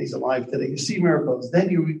 and he's alive today. You see miracles. Then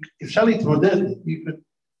if Shalit Moded, you could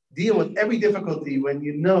deal with every difficulty when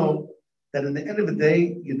you know that in the end of the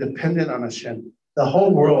day, you're dependent on Hashem. The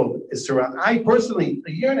whole world is surrounded. I personally,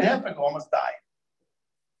 1.5 years ago, almost died.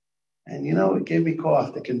 And it gave me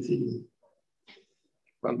cough to continue.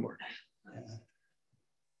 One more.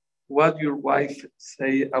 What your wife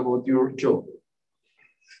say about your job?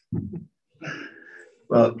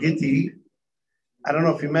 Well, Gitti, I don't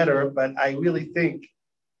know if you met her, but I really think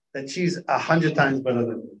that she's 100 times better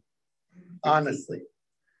than me. Honestly.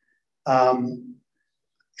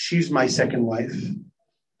 She's my second wife.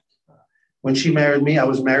 When she married me, I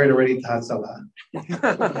was married already to Hatzalah.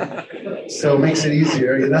 So it makes it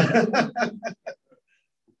easier,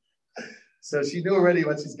 So she knew already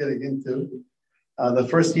what she's getting into. The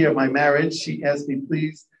first year of my marriage, she asked me,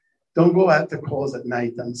 please, don't go out to calls at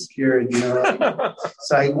night. I'm scared,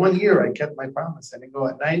 So 1 year, I kept my promise. I didn't go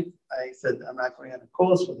at night. I said, I'm not going out to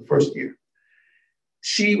calls for the first year.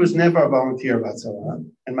 She was never a volunteer of Hatzalah.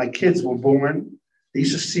 And my kids were born. They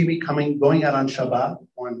used to see me going out on Shabbat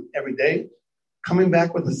every day, coming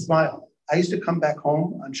back with a smile. I used to come back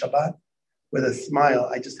home on Shabbat with a smile.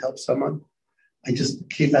 I just helped someone. I just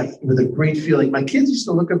came back with a great feeling. My kids used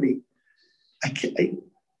to look at me.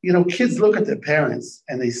 Kids look at their parents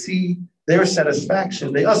and they see their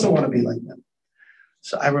satisfaction. They also want to be like them.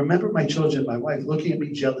 So I remember my children, my wife, looking at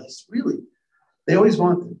me jealous. Really, they always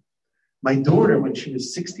wanted. My daughter, when she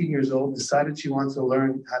was 16 years old, decided she wants to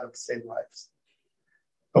learn how to save lives.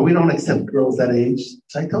 But we don't accept girls that age.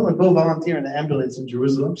 So I told her, go volunteer in the ambulance in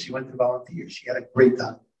Jerusalem. She went to volunteer. She had a great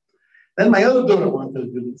time. Then my other daughter wanted to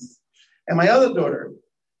do this. And my other daughter,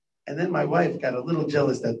 and then my wife got a little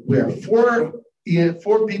jealous that we're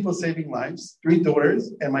four people saving lives, 3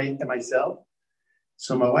 daughters and myself.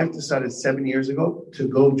 So my wife decided 7 years ago to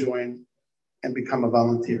go join and become a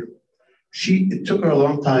volunteer. It took her a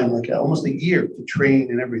long time, like almost a year to train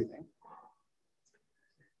and everything.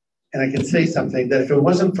 And I can say something that if it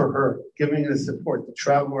wasn't for her giving me the support to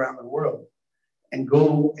travel around the world and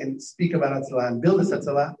go and speak about Hatzalah and build this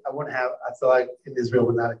Hatzalah, I wouldn't have Hatzalah in Israel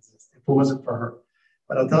would not exist if it wasn't for her.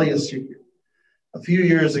 But I'll tell you a secret. A few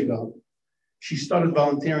years ago, she started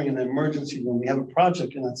volunteering in the emergency room. We have a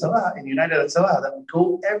project in Hatzalah, in United Hatzalah, that would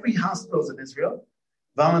go every hospitals in Israel.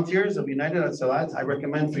 Volunteers of United Hatzalah, I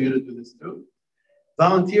recommend for you to do this too.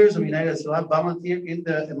 Volunteers of United Hatzalah volunteer in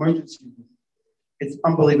the emergency room. It's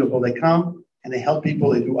unbelievable. They come and they help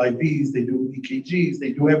people. They do IVs, they do EKGs,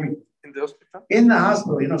 they do everything. In the hospital? In the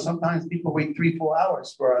hospital. Sometimes people wait 3-4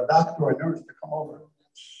 hours for a doctor or a nurse to come over.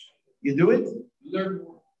 You do it?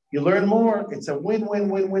 You learn more. It's a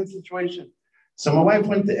win-win-win-win situation. So my wife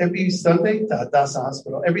went to every Sunday to Hadassah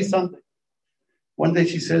Hospital, every Sunday. One day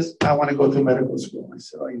she says, I want to go to medical school. I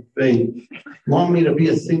said, are you vain? Want me to be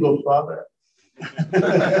a single father?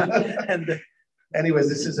 And anyways,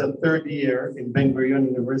 this is her third year in Ben Gurion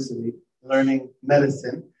University learning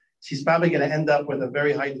medicine. She's probably going to end up with a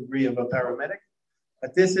very high degree of a paramedic.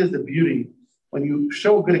 But this is the beauty. When you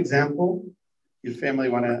show a good example, your family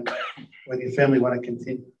want to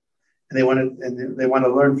continue. And they want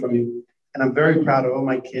to learn from you. And I'm very proud of all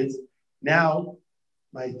my kids. Now,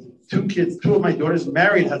 my two of my daughters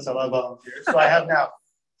married Hatzalah volunteers. So I have now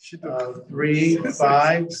 3,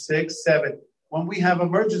 5, 6, 7. When we have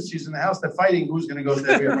emergencies in the house, they're fighting who's going to go to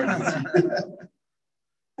every emergency.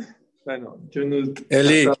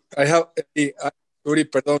 Eli, I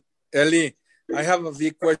have a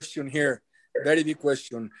big question here, very big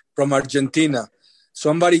question from Argentina.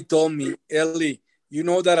 Somebody told me, Eli, you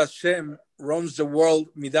know that Hashem runs the world,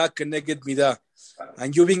 midah keneged midah,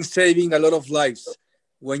 and you've been saving a lot of lives.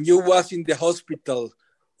 When you was in the hospital,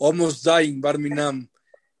 almost dying, Bar Minam,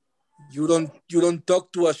 you don't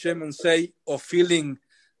talk to Hashem and say or feeling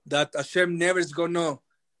that Hashem never gonna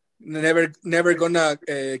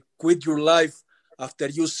quit your life after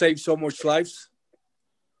you save so much lives?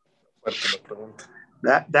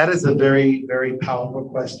 That is a very, very powerful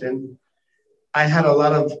question. I had a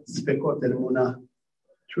lot of spekot and emunah.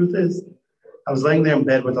 Truth is, I was laying there in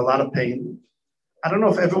bed with a lot of pain. I don't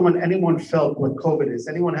know if anyone felt what COVID is.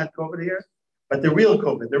 Anyone had COVID here? But the real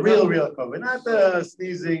COVID, the real COVID, not the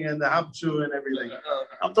sneezing and the hapchu and everything.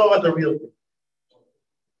 I'm talking about the real thing.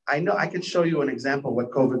 I know I could show you an example of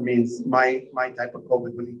what COVID means, my type of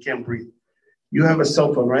COVID, when you can't breathe. You have a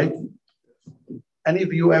cell phone, right? Any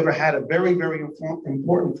of you ever had a very, very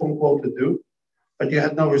important phone call to do, but you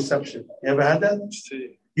had no reception? You ever had that?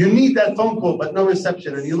 You need that phone call, but no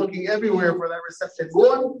reception, and you're looking everywhere for that reception.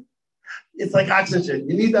 One, it's like oxygen.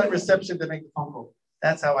 You need that reception to make the phone call.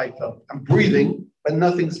 That's how I felt. I'm breathing, but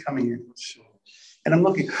nothing's coming in. And I'm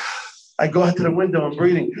looking. I go out to the window, I'm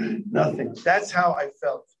breathing. Nothing. That's how I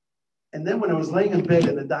felt. And then when I was laying in bed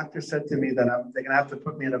and the doctor said to me that they're going to have to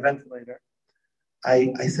put me in a ventilator,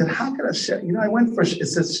 I said, how could I went for, it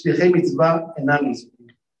says, Shlichei Mitzvah Einam Nizkin.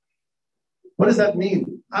 What does that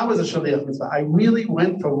mean? I was a Shliach Mitzvah. I really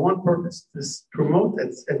went for one purpose, to promote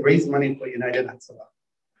and raise money for United Hatzalah.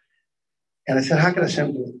 And I said, how can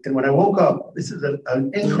Hashem do it? And when I woke up, this is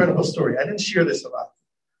an incredible story. I didn't share this a lot.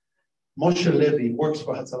 Moshe Levi works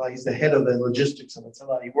for Hatzalah. He's the head of the logistics of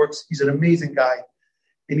Hatzalah. He's an amazing guy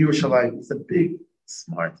in Yerushalayim. He's a big,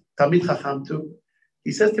 smart, Talmid Chacham too.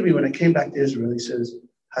 He says to me when I came back to Israel, he says,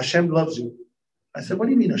 Hashem loves you. I said, what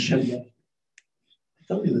do you mean Hashem loves you? I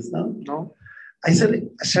told you this, no? No. I said,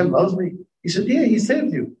 Hashem loves me. He said, yeah, he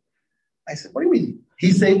saved you. I said, what do you mean?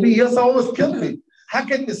 He saved me? He also almost killed me. How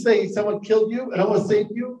can you say someone killed you and almost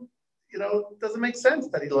saved you? It doesn't make sense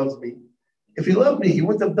that he loves me. If he loved me, he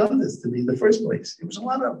wouldn't have done this to me in the first place. It was a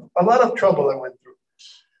lot of trouble I went through.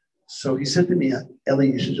 So he said to me, Eli,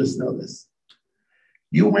 you should just know this.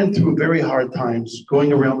 You went through very hard times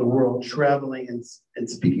going around the world, traveling and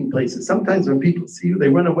speaking places. Sometimes when people see you, they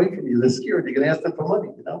run away from you. They're scared. You're going to ask them for money,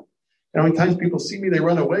 How many times people see me, they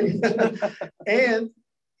run away. And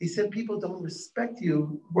he said, people don't respect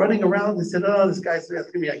you running around. They said, oh, this guy's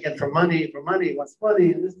asking me again for money, he wants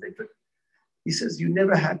money. And this thing. He says, you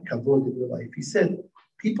never had kavod in your life. He said,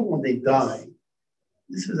 people when they die,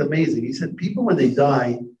 this is amazing. He said, people when they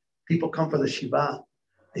die, people come for the Shiva.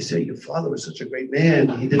 They say, your father was such a great man.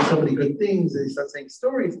 He did so many good things. And they start saying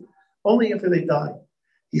stories only after they die.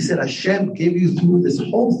 He said, Hashem gave you through this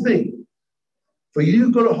whole thing. For you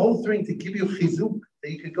to go the whole thing to give you chizuk,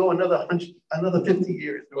 that you could go another 50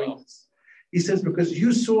 years doing this. He says, because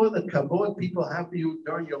you saw the kavod people have for you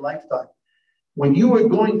during your lifetime. When you were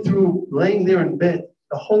going through, laying there in bed,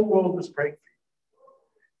 the whole world was praying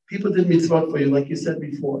for you. People did mitzvot for you, like you said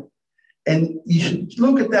before. And you should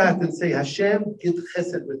look at that and say, Hashem did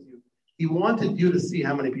chesed with you. He wanted you to see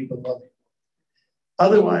how many people love you.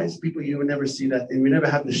 Otherwise, people, you would never see that, and you never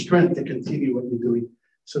have the strength to continue what you're doing.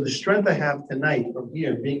 So the strength I have tonight from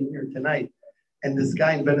here, being here tonight, and this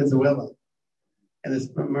guy in Venezuela, and this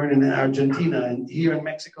man in Argentina, and here in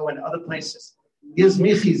Mexico and other places, gives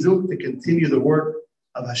me chizuk to continue the work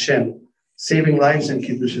of Hashem, saving lives and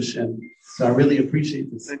Kiddush Hashem. So I really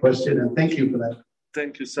appreciate this question, and thank you for that.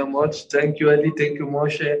 Thank you so much. Thank you, Eli. Thank you,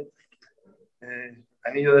 Moshe.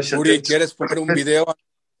 Uri, ¿quieres poner un video a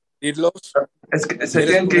irlos? Es que se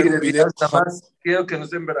tienen que ir nada más. Quiero que nos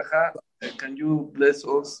den verajá. Can you bless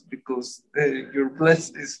us? Because your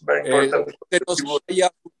bless is very important.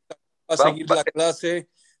 Va a seguir la clase.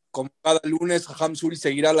 Como cada lunes, Ham Suri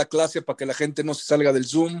seguirá la clase para que la gente no se salga del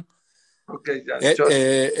Zoom. Okay, ya.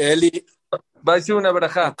 Eli. Va a decir una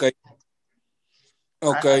verajá. Okay.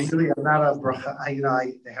 I'm not a bracha.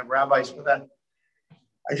 They have rabbis for that.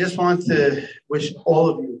 I just want to wish all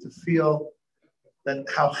of you to feel that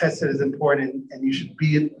how chesed is important, and you should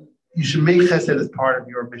make chesed as part of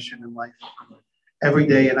your mission in life every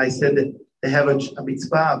day. And I said that they have a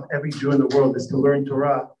mitzvah. Every Jew in the world is to learn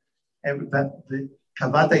Torah, the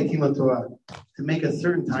kavat eitim Torah, to make a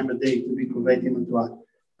certain time a day to be kovei eitim Torah.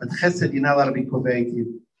 But chesed, you're not allowed to be kovei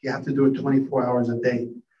eitim. You have to do it 24 hours a day.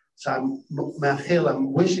 So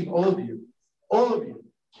I'm wishing all of you,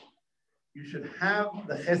 you should have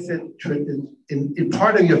the chesed in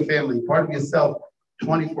part of your family, part of yourself,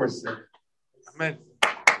 24/7. Amen.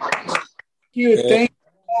 Thank you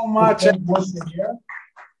so much.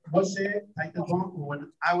 Moshe,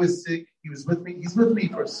 when I was sick, he was with me. He's with me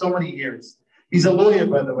for so many years. He's a lawyer,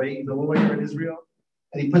 by the way. He's a lawyer in Israel.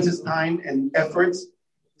 And he puts his time and efforts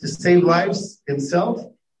to save lives himself,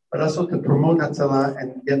 but also to promote Hatzalah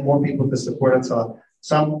and get more people to support Hatzalah.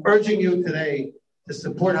 So I'm urging you today to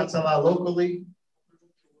support Hatzalah locally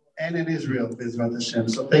and in Israel, B'ezrat Hashem.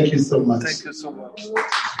 So thank you so much. Thank you so much.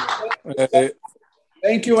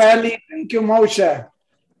 Thank you, Eli. Thank you, Moshe.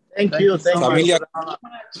 Thank you. Familia,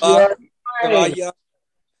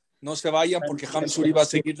 no se vayan porque Ham Suri va a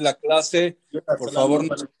seguir la clase. Por favor,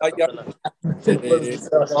 no se vayan.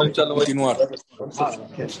 Continuar.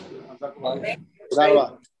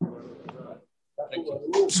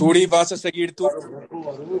 Suri, ¿vas a seguir tú?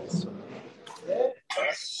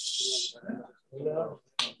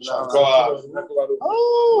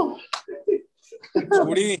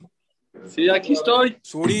 Suri. Sí, aquí estoy.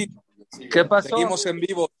 Suri. ¿Qué pasó? Seguimos en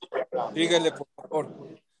vivo. Síguele, por favor.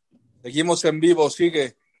 Seguimos en vivo,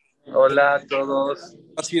 sigue. Hola a todos.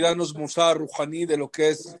 Así danos Musar, Ruhaní, de lo que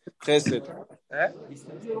es Gesed.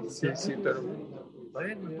 Sí, pero... no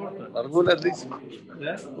importa. Algunas dicen.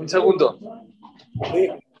 Un segundo.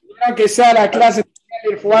 Que sea la clase.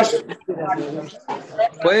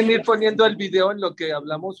 ¿Pueden ir poniendo el video en lo que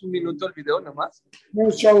hablamos? Un minuto el video nomás.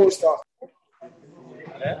 Mucho gusto.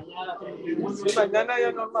 Sí, mañana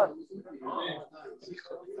ya normal.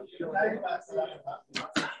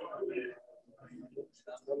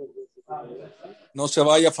 No se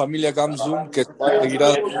vaya, familia Gamzum, que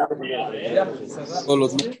seguirá todos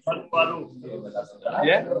los días.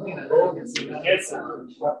 ¿Bien?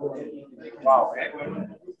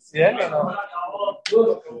 ¿Bien o no?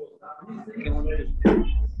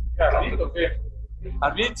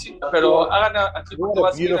 Pero hagan aquí.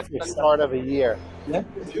 What a beautiful start of a year.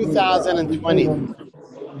 2020.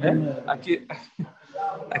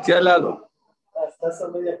 Aquí al lado.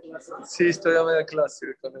 Sí, estoy a media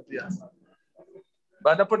clase con el día.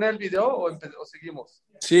 ¿Van a poner el video o seguimos?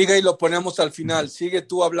 Sigue y lo ponemos al final. Sigue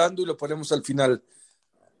tú hablando y lo ponemos al final.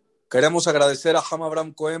 Queremos agradecer a Ham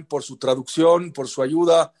Abraham Cohen por su traducción, por su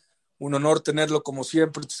ayuda. Un honor tenerlo como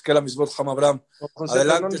siempre. Que la misma Ham Abraham.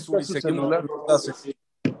 Adelante, Suri, seguimos la clase.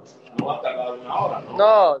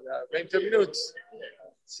 No, 20 minutos.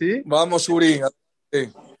 ¿Sí? Vamos, Suri.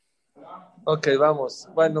 Sí. Ok, vamos.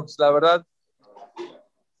 Bueno, pues la verdad,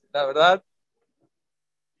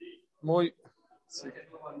 muy...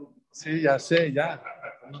 Sí, ya sé, ya.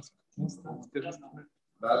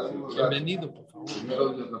 Bienvenido, por favor.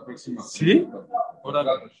 ¿Sí?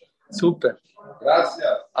 Órale. Súper. Gracias.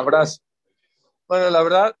 Abrazo. Bueno, la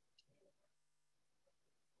verdad,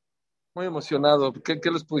 muy emocionado. ¿Qué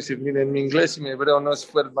les puedo decir? Miren, mi inglés y mi hebreo no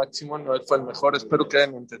fue el máximo, no fue el mejor. Espero que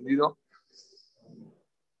hayan entendido.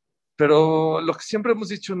 Pero lo que siempre hemos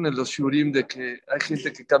dicho en los shurim de que hay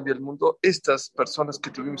gente que cambia el mundo, estas personas que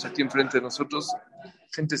tuvimos aquí enfrente de nosotros,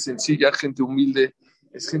 gente sencilla, gente humilde,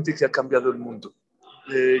 es gente que ha cambiado el mundo.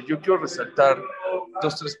 Yo quiero resaltar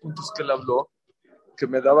 2-3 puntos que él habló, que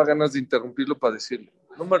me daba ganas de interrumpirlo para decirle.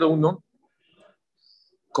 Número 1,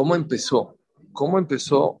 ¿cómo empezó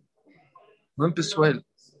no empezó él.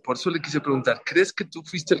 Por eso le quise preguntar, ¿crees que tú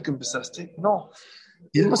fuiste el que empezaste? No.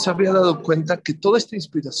 Y él no se había dado cuenta que toda esta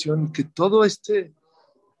inspiración, que todo este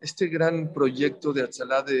gran proyecto de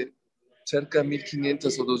Atzalá de cerca de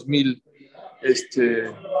 1,500 o 2,000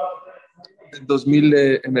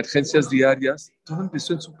 emergencias diarias, todo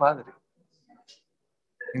empezó en su padre,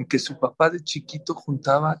 en que su papá de chiquito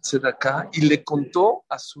juntaba tzedaká y le contó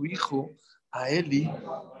a su hijo, a Eli,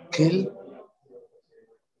 que él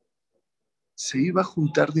se iba a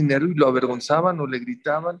juntar dinero y lo avergonzaban o le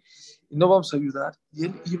gritaban y no vamos a ayudar. Y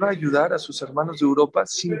él iba a ayudar a sus hermanos de Europa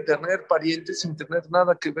sin tener parientes, sin tener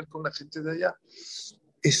nada que ver con la gente de allá.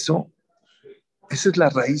 Esa es la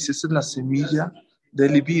raíz, esa es la semilla de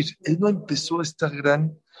Elivir. Él no empezó esta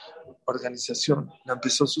gran organización, la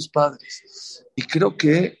empezó sus padres. Y creo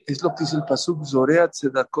que es lo que dice el pasuk, Zorea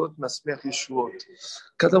tzedakot masmeach yeshuot.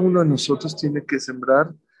 Cada uno de nosotros tiene que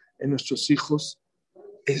sembrar en nuestros hijos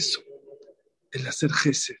eso, el hacer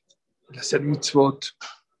gesed, el hacer mitzvot.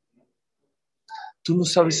 Tú no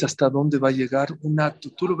sabes hasta dónde va a llegar un acto.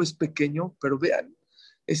 Tú lo ves pequeño, pero vean,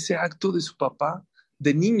 ese acto de su papá,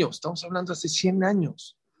 de niño, estamos hablando hace 100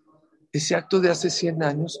 años. Ese acto de hace 100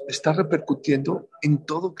 años está repercutiendo en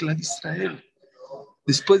todo Clan Israel.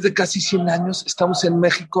 Después de casi 100 años, estamos en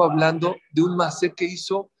México hablando de un masé que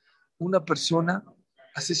hizo una persona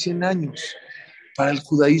hace 100 años. Para el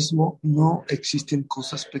judaísmo no existen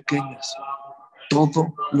cosas pequeñas.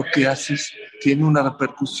 Todo lo que haces tiene una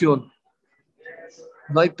repercusión.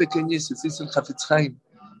 No hay pequeñeces, dice el Hafetz Haim.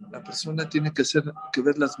 La persona tiene que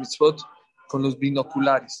ver las mitzvot con los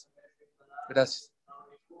binoculares. Gracias.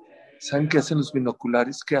 ¿Saben qué hacen los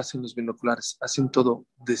binoculares? ¿Qué hacen los binoculares? Hacen todo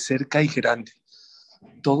de cerca y grande.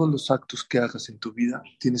 Todos los actos que hagas en tu vida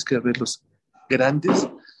tienes que verlos grandes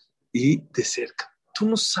y de cerca. Tú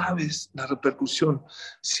no sabes la repercusión.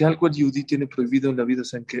 Si algo el yudí tiene prohibido en la vida,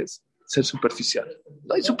 ¿saben qué es? Ser superficial.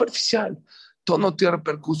 No hay superficial. Todo no tiene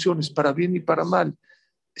repercusiones para bien y para mal.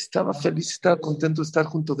 Estaba feliz, estaba contento de estar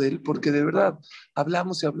junto de él, porque de verdad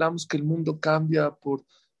hablamos y hablamos que el mundo cambia por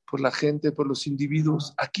la gente, por los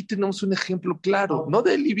individuos. Aquí tenemos un ejemplo claro, no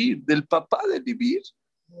de Elivir, del papá de Elivir,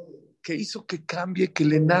 que hizo que cambie, que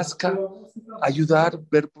le nazca ayudar,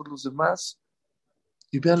 ver por los demás.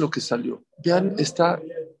 Y vean lo que salió. Vean esta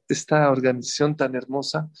organización tan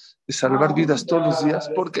hermosa de salvar vidas todos los días.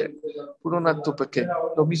 ¿Por qué? Por un acto pequeño.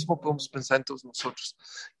 Lo mismo podemos pensar en todos nosotros.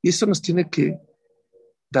 Y eso nos tiene que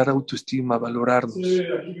dar autoestima, valorarnos.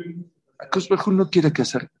 Akadosh Baruj Hu no quiere que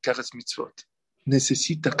hagas mitzvot.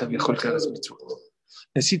 Necesita que hagas mitzvot.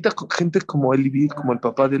 Necesita gente como Elivir, como el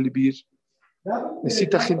papá de Elivir.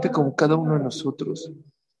 Necesita gente como cada uno de nosotros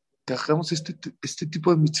que hagamos este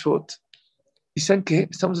tipo de mitzvot. ¿Y saben qué?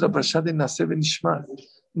 Estamos en la parashá de Nace Benishma.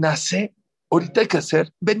 Nace, ahorita hay que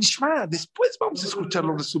hacer Benishma. Después vamos a escuchar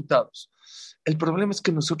los resultados. El problema es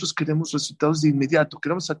que nosotros queremos resultados de inmediato,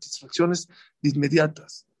 queremos satisfacciones de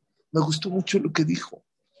inmediatas. Me gustó mucho lo que dijo.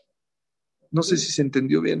 No sé si se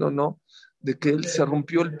entendió bien o no, de que él se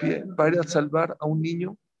rompió el pie para ir a salvar a un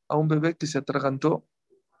niño, a un bebé que se atragantó,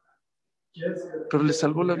 pero le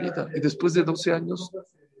salvó la vida. Y después de 12 años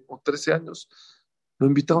o 13 años, lo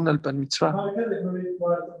invitaron al Bar Mitzvah.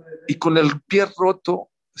 Y con el pie roto,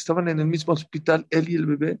 estaban en el mismo hospital, él y el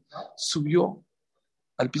bebé, subió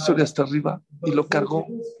al piso de hasta arriba y lo cargó.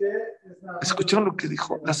 ¿Escucharon lo que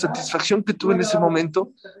dijo? La satisfacción que tuve en ese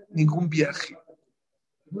momento, ningún viaje.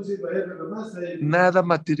 Nada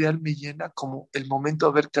material me llena como el momento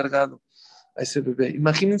de haber cargado a ese bebé.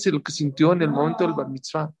 Imagínense lo que sintió en el momento del Bar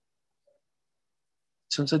Mitzvah.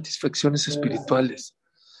 Son satisfacciones espirituales.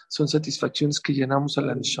 Son satisfacciones que llenamos a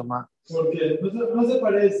la Neshama. Porque no se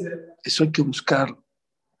parece. Eso hay que buscarlo.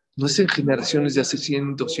 No es en generaciones de hace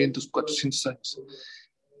 100, 200, 400 años.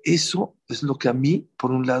 Eso es lo que a mí,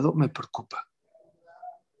 por un lado, me preocupa.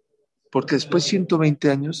 Porque después de 120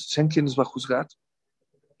 años, ¿saben quién nos va a juzgar?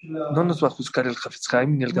 No nos va a juzgar el Hafetz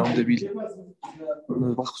Haim ni el Gaón de Vilna.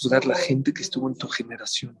 Nos va a juzgar la gente que estuvo en tu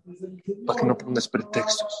generación. Para que no pongas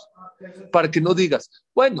pretextos. Para que no digas,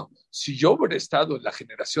 bueno, si yo hubiera estado en la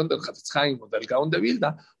generación del Hafetz Haim o del Gaón de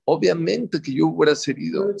Vilna, obviamente que yo hubiera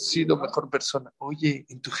sido mejor persona. Oye,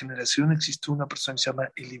 en tu generación existió una persona que se llama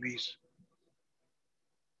Elivir,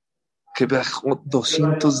 que viajó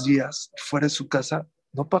 200 días fuera de su casa,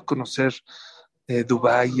 no para conocer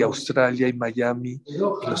Dubái, Australia y Miami y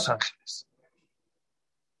Los Ángeles,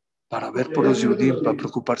 para ver por los Yudim, para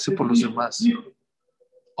preocuparse por los demás.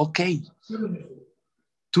 Ok,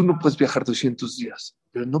 tú no puedes viajar 200 días,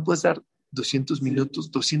 pero no puedes dar 200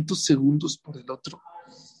 minutos, 200 segundos por el otro.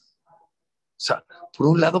 O sea, por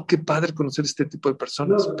un lado, qué padre conocer este tipo de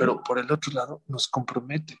personas, pero por el otro lado, nos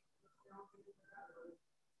compromete.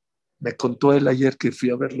 Me contó él ayer que fui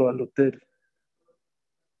a verlo al hotel,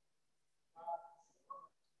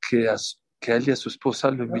 que a él y a su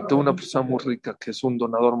esposa lo invitó una persona muy rica, que es un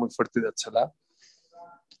donador muy fuerte de Atzalá,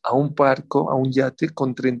 a un barco, a un yate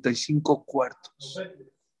con 35 cuartos.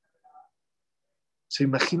 ¿Se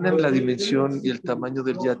imaginan la dimensión y el tamaño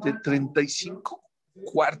del yate? 35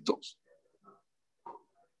 cuartos.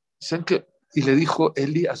 Dicen que, y le dijo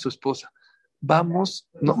Eli a su esposa, vamos,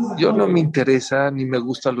 no, yo no me interesa, ni me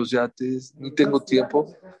gustan los yates, ni tengo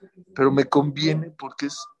tiempo, pero me conviene porque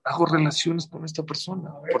hago relaciones con esta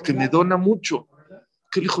persona, porque me dona mucho.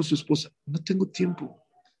 ¿Qué le dijo su esposa? No tengo tiempo,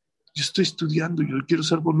 yo estoy estudiando, yo quiero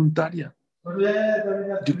ser voluntaria,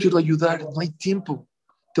 yo quiero ayudar, no hay tiempo.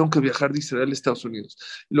 Tengo que viajar de Israel a Estados Unidos.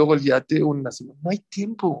 Y luego el yate, una semana. No hay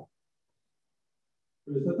tiempo.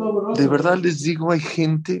 De verdad les digo, hay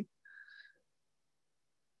gente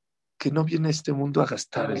que no viene a este mundo a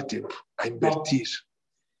gastar el tiempo, a invertir.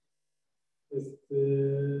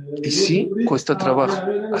 Y sí, cuesta trabajo.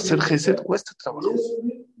 Hacer gesed cuesta trabajo.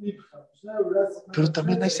 Pero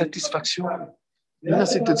también hay satisfacción. Y una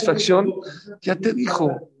satisfacción, ya te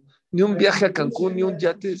dijo, ni un viaje a Cancún, ni un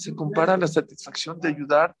yate se compara a la satisfacción de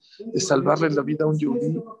ayudar, de salvarle la vida a un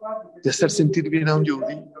yehudí, de hacer sentir bien a un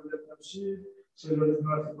yehudí.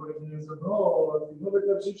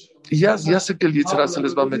 Y ya sé que el Yetzirah se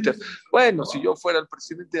les va a meter. Bueno, si yo fuera el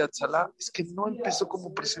presidente de Atzalá, es que no empezó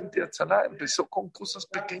como presidente de Atzalá, empezó con cosas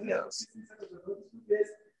pequeñas.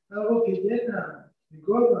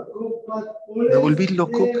 Me volví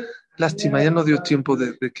loco. Lástima, ya no dio tiempo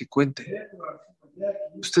de que cuente.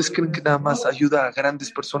 ¿Ustedes creen que nada más ayuda a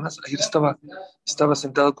grandes personas? Ayer estaba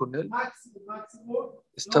sentado con él.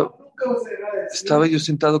 Estaba yo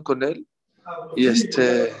sentado con él y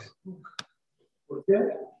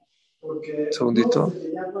segundito,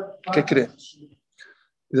 ¿qué cree?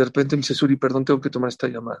 Y de repente me dice, Suri, perdón, tengo que tomar esta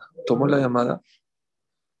llamada. Tomó la llamada.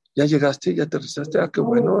 ¿Ya llegaste? ¿Ya aterrizaste? Ah, qué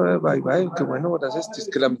bueno, bye, qué bueno, gracias. Es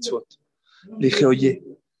que la mitzvot. Le dije, oye,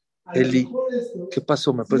 Eli, ¿qué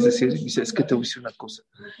pasó? ¿Me puedes decir? Y dice, es que te voy a decir una cosa.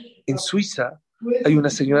 En Suiza hay una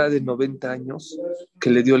señora de 90 años que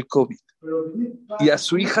le dio el COVID. Y a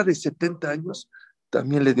su hija de 70 años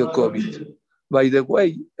también le dio COVID. By the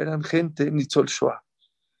way, eran gente Nitzol Shoah.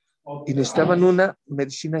 Y necesitaban una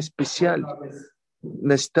medicina especial.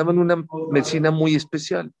 Necesitaban una medicina muy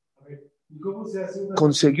especial.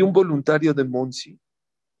 Conseguí un voluntario de Monsi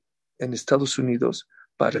en Estados Unidos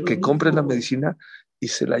para que compre la medicina y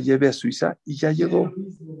se la lleve a Suiza y ya llegó.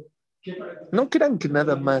 No crean que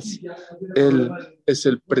nada más él es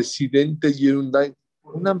el presidente y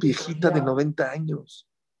una viejita de 90 años.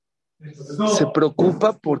 Se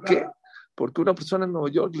preocupa, ¿por qué? Porque una persona en Nueva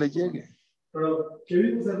York le llegue.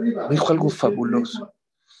 Me dijo algo fabuloso.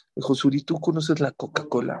 Me dijo, Suri, ¿tú conoces la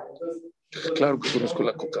Coca-Cola? Claro que conozco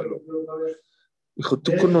la Coca-Cola. Me dijo,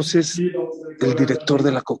 ¿tú conoces el director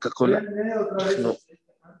de la Coca-Cola? Dije, no,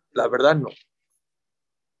 la verdad no.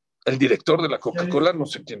 El director de la Coca-Cola no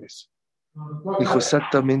sé quién es. Dijo,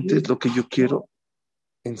 exactamente es lo que yo quiero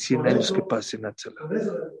en 100 años que pase en Atzalá.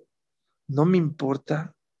 No me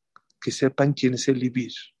importa que sepan quién es el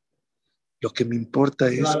Ibir. Lo que me importa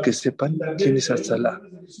es que sepan quién es Atzalá,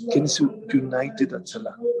 quién es United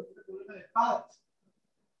Atzalá.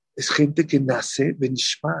 Es gente que nace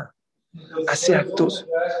Benishma, hace actos,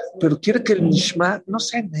 pero quiere que el Nishma no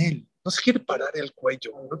sea en él, no se quiere parar el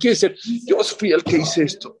cuello, no quiere decir, yo fui el que hice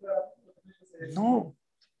esto. No,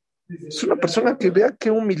 es una persona que vea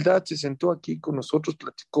qué humildad, se sentó aquí con nosotros,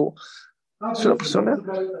 platicó. Es una persona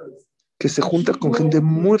que se junta con gente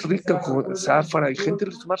muy rica, con Zafara y gente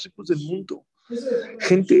de los más ricos del mundo.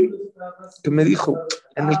 Gente que me dijo,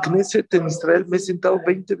 en el Knesset en Israel me he sentado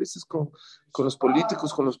 20 veces con los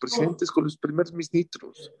políticos, con los presidentes, con los primeros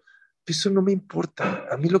ministros. Eso no me importa.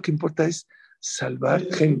 A mí lo que importa es salvar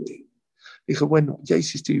gente. Dijo, bueno, ya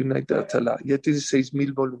hiciste United Atzalá, ya tienes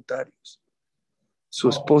 6,000 voluntarios. Su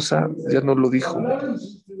esposa ya no lo dijo,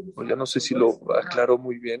 o ya no sé si lo aclaró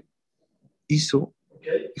muy bien. Dijo,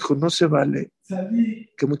 no se vale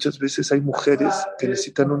que muchas veces hay mujeres que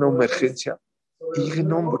necesitan una emergencia y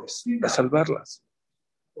lleguen hombres a salvarlas.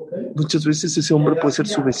 Muchas veces ese hombre puede ser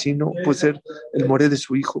su vecino, puede ser el moré de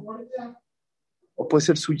su hijo, o puede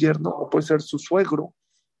ser su yerno, o puede ser su suegro.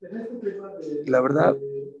 La verdad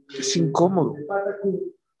es incómodo.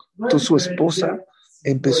 Entonces su esposa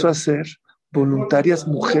empezó a ser voluntarias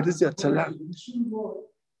mujeres de Atzalá.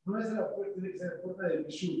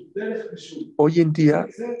 Hoy en día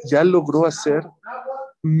ya logró hacer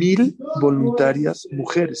 1,000 voluntarias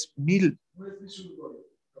mujeres, 1,000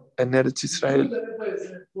 en Eretz Israel.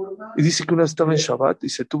 Y dice que una vez estaba en Shabbat y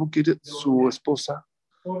se tuvo que ir su esposa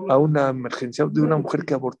a una emergencia de una mujer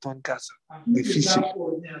que abortó en casa. Difícil.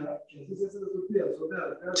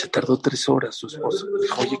 Se tardó 3 horas su esposo.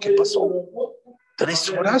 Dijo, oye, ¿qué pasó? 3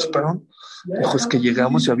 horas, perdón. Dijo, es que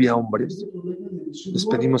llegamos y había hombres. Les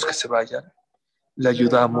pedimos que se vayan. Le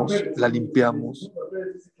ayudamos, la limpiamos,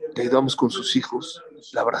 le ayudamos con sus hijos,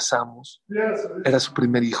 la abrazamos. Era su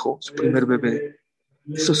primer hijo, su primer bebé.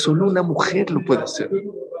 Eso solo una mujer lo puede hacer,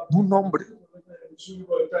 no un hombre.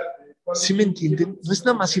 ¿Sí me entienden? No es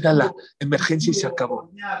nada más ir a la emergencia y se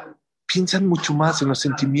acabó. Piensan mucho más en los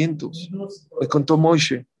sentimientos. Me contó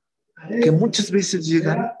Moishe que muchas veces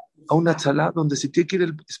llegan a una sala donde se tiene que ir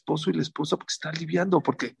el esposo y la esposa porque está aliviando,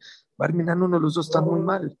 porque Barminan, uno de los dos está muy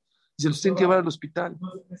mal. Y se los tienen que llevar al hospital.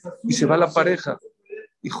 Y se va la pareja.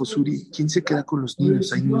 Dijo Suri, ¿quién se queda con los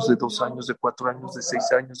niños? Hay niños de 2 años, de 4 años, de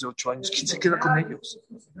 6 años, de 8 años. ¿Quién se queda con ellos?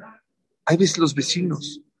 Hay veces los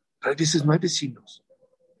vecinos, pero hay veces no hay vecinos.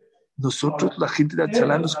 Nosotros, la gente de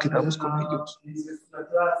Atzalá, nos quedamos con ellos.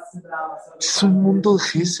 Es un mundo de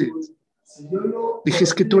Gesed. Dije,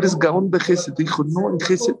 es que tú eres Gaón de Gesed. Dijo, no, en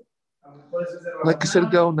Gesed no hay que ser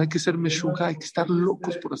Gaón, hay que ser Meshuga, hay que estar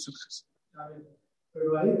locos por hacer Gesed.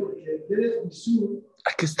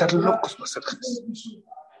 Hay que estar locos para hacer Gesed.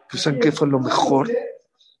 Pues ¿saben qué fue lo mejor?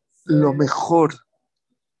 Lo mejor.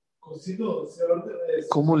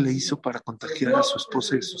 ¿Cómo le hizo para contagiar a su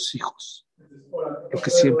esposa y a sus hijos? Lo que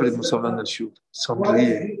siempre nos hablan del Shur.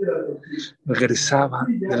 Sonríe. Regresaba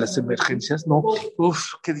de las emergencias. No,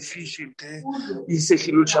 qué difícil. Hice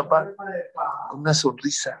Hilul Shabbat con una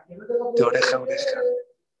sonrisa de oreja a oreja.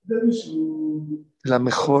 La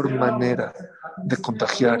mejor manera de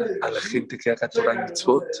contagiar a la gente que haga Torah y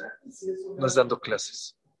Mitzvot no es dando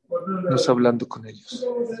clases, no es hablando con ellos,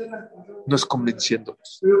 no es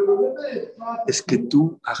convenciéndolos. Es que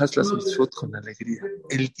tú hagas las Mitzvot con alegría.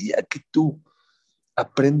 El día que tú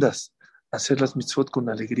aprendas a hacer las Mitzvot con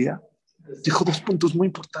alegría, dijo 2 puntos muy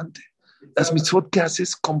importantes. Las Mitzvot que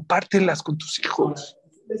haces, compártelas con tus hijos.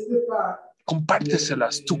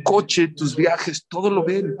 Compárteselas, tu coche, tus viajes, todo lo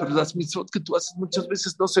ven, pero las mitzvot que tú haces muchas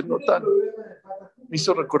veces no se notan. Me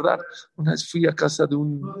hizo recordar, una vez fui a casa de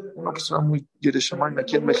una persona muy Yerushalayim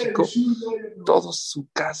aquí en México, toda su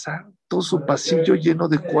casa, todo su pasillo lleno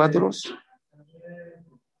de cuadros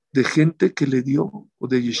de gente que le dio, o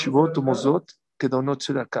de Yeshivot o Mosot, que donó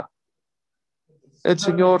acá. El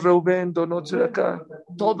señor Reuben donó acá,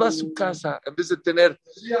 toda su casa, en vez de tener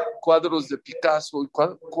cuadros de Picasso y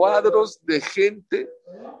cuadros de gente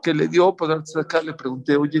que le dio por acá, le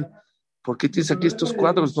pregunté, oye, ¿por qué tienes aquí estos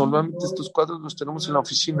cuadros? Normalmente estos cuadros los tenemos en la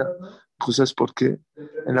oficina. Pues ¿sabes por qué?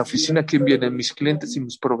 En la oficina, ¿quién viene? Mis clientes y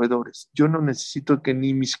mis proveedores. Yo no necesito que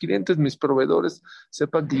ni mis clientes, mis proveedores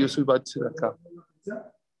sepan que yo soy Batzer acá.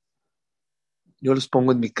 Yo los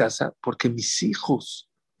pongo en mi casa porque mis hijos,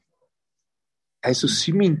 a eso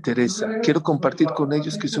sí me interesa. Quiero compartir con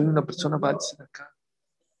ellos que soy una persona Batzer acá.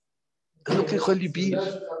 Es lo que dijo el Ibir.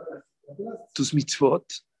 Tus mitzvot,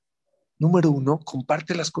 número 1,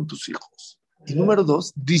 compártelas con tus hijos. Y número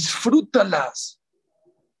 2, disfrútalas.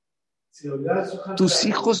 Tus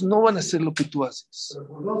hijos no van a hacer lo que tú haces.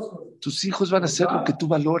 Tus hijos van a hacer lo que tú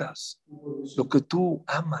valoras, lo que tú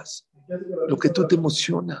amas, lo que tú te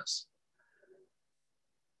emocionas.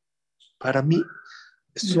 Para mí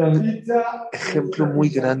es un ejemplo muy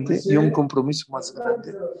grande y un compromiso más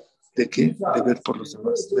grande. ¿De qué? De ver por los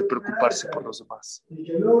demás, de preocuparse por los demás.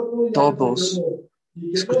 Todos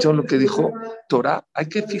escucharon lo que dijo Torah. Hay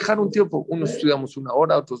que fijar un tiempo. Unos estudiamos 1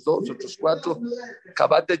 hora, otros 2, otros 4.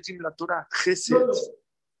 Kabat de Jim la Torah, Gesed.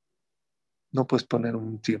 No puedes poner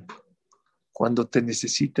un tiempo. Cuando te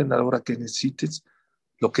necesiten, a la hora que necesites,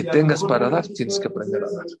 lo que tengas para dar, tienes que aprender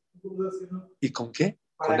a dar. ¿Y con qué?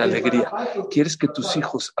 Con alegría. ¿Quieres que tus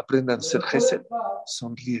hijos aprendan a ser Gesed?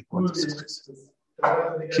 Sonríe cuando haces Gesed.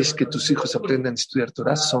 ¿Quieres que tus hijos aprendan a estudiar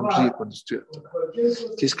Torah? Sonríe cuando estudian Torah.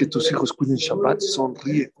 ¿Quieres que tus hijos cuiden Shabbat?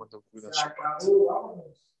 Sonríe cuando cuidan Shabbat.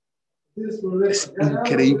 Es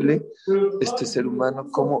increíble este ser humano,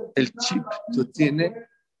 como el chip lo tiene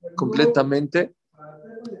completamente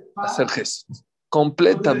a hacer Gesed.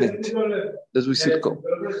 Completamente. Les voy a decir cómo.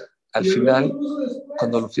 Al final,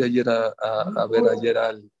 cuando lo fui ayer a ver ayer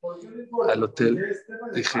al hotel,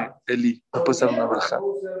 dije, Eli, ¿me puedes dar una braja?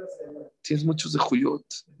 Tienes muchos de Juyot.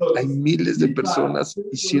 Hay miles de personas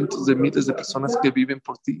y cientos de miles de personas que viven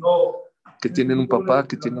por ti, que tienen un papá,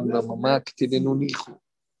 que tienen una mamá, que tienen un hijo,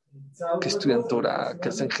 que estudian Torah, que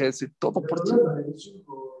hacen Gesed, todo por ti.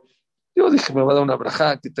 Yo dije, me va a dar una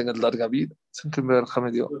braja, que tengas larga vida. ¿Saben qué braja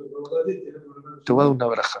me dio? Te voy a dar una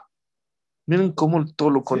braja. Miren cómo todo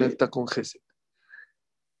lo conecta con Gesed.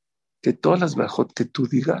 Que todas las brajot que tú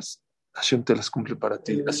digas, Hashem te las cumple para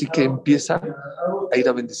ti. Así que empieza a ir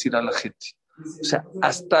a bendecir a la gente. O sea,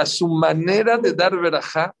 hasta su manera de dar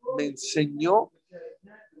verajá me enseñó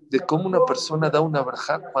de cómo una persona da una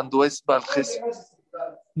verajá cuando es Baal Gesed.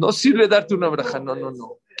 No sirve darte una verajá, no.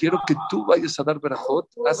 Quiero que tú vayas a dar verajot,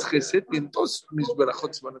 haz Gesed y entonces mis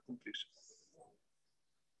verajot se van a cumplir.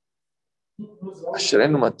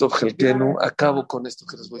 Asherenu matov chelkenu, acabo con esto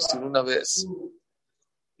que les voy a decir. Una vez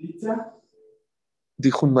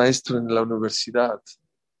dijo un maestro en la universidad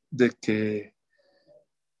de que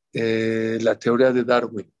la teoría de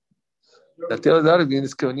Darwin. La teoría de Darwin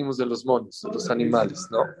es que venimos de los monos, de los animales,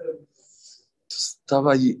 ¿no? Entonces,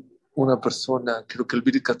 estaba allí una persona, creo que el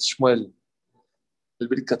Birkat Shmuel. El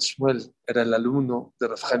Birkat Shmuel era el alumno de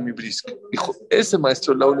Rav Chaim Brisk. Dijo, ese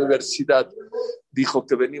maestro en la universidad dijo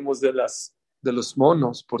que venimos de los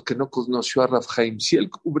monos porque no conoció a Rav Chaim. Si él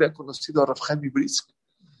hubiera conocido a Rav Chaim Brisk,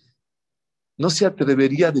 no se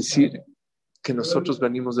atrevería a decir que nosotros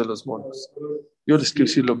venimos de los monos. Yo les quiero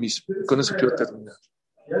decir lo mismo. Con eso quiero terminar.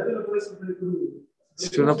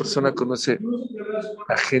 Si una persona conoce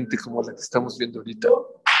a gente como la que estamos viendo ahorita,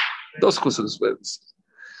 dos cosas les voy a decir.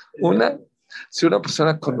 Una, si una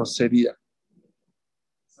persona conocería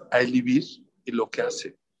a Elivir y lo que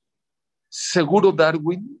hace, seguro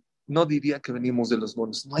Darwin no diría que venimos de los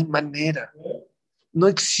monos. No hay manera. No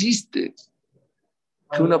existe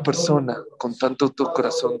que una persona con tanto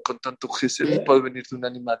corazón, con tanto gesed, puede venir de un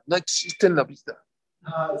animal. No existe en la vida.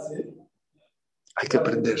 Hay que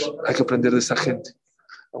aprender de esa gente,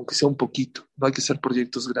 aunque sea un poquito. No hay que hacer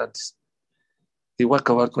proyectos grandes. Y voy a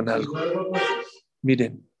acabar con algo.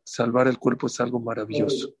 Miren, salvar el cuerpo es algo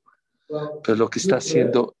maravilloso, pero lo que está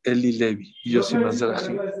haciendo Eli Levi y Yossi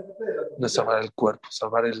Mizrahi no es salvar el cuerpo,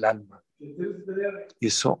 salvar el alma. Y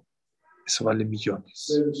eso vale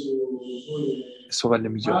millones. Eso vale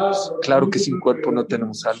millones. Claro que sin cuerpo no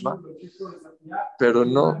tenemos alma, pero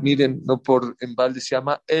no, miren, no por embalde se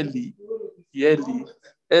llama Eli y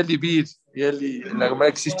Eli Bir y Eli. En la Gemara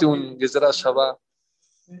existe un Gezerah Shabbat.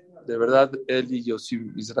 De verdad, Eli y Yossi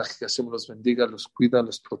Mizrahi, que Hashem los bendiga, los cuida,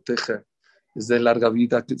 los protege, les dé larga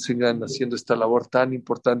vida, que sigan haciendo esta labor tan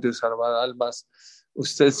importante de salvar almas.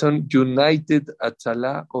 Ustedes son United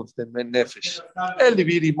Atzalah of the Nefesh. Eli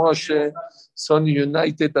Bir y Moshe son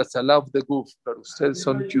United Atzalah of the Guf, pero ustedes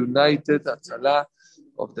son United Atzalah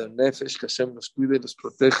of the Nefesh, que Hashem los cuide, los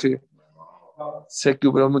protege. Sé que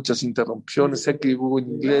hubo muchas interrupciones, sé que hubo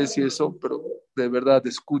en inglés y eso, pero de verdad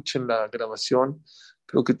escuchen la grabación.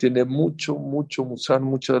 Creo que tiene mucho musar,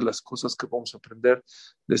 muchas de las cosas que vamos a aprender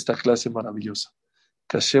de esta clase maravillosa.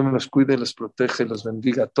 Que Hashem los cuide, los protege, los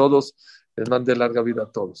bendiga a todos, les mande larga vida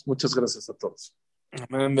a todos. Muchas gracias a todos.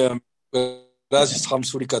 Amén. Gracias,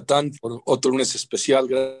 Hamsuri Katán, por otro lunes especial.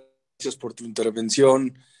 Gracias por tu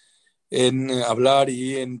intervención en hablar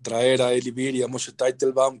y en traer a Eli Bir y a Moshe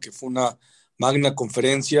Teitelbaum, que fue una magna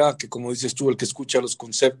conferencia, que como dices tú, el que escucha los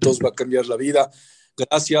conceptos va a cambiar la vida.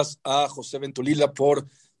 Gracias a José Ventolila por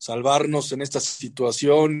salvarnos en esta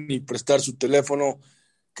situación y prestar su teléfono.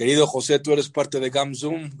 Querido José, tú eres parte de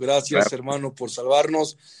GamZoom. Gracias, claro, hermano, por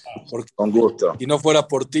salvarnos. Con gusto. Si no fuera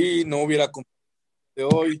por ti, no hubiera de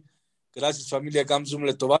hoy. Gracias, familia GamZoom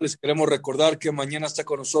Letová. Les queremos recordar que mañana está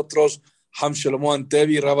con nosotros Ham Shlomo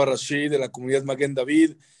Antevi, Rabba Rashid de la comunidad Maguen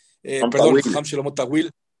David. Ham Shlomo Tawil.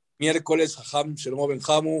 Miércoles, Ham Shlomo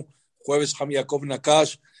Benjamu. Jueves, Ham Yaakov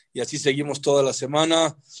Nakash. Y así seguimos toda la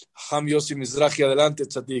semana. Ham Yossi Mizrahi, adelante,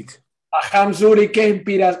 Tzadik. Ham Zuri, qué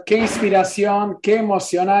inspiración, qué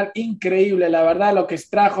emocional, increíble. La verdad, lo que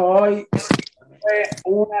extrajo hoy fue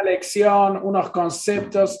una lección, unos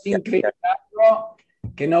conceptos increíbles,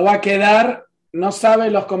 que nos va a quedar. No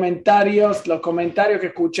saben los comentarios que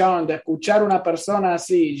escucharon, de escuchar una persona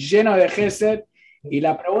así, lleno de Gesed, y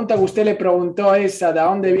la pregunta que usted le preguntó, esa, ¿de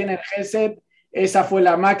dónde viene el Gesed? Esa fue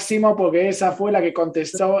la máxima, porque esa fue la que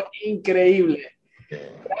contestó increíble.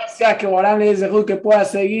 Gracias, que Borán le dice que pueda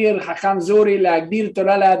seguir. Jajam Zuri, la Agdir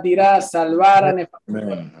Torah la dirá, salvar a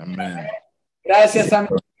Amén. Gracias a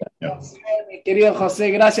mi querido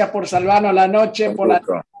José, gracias por salvarnos la noche, por la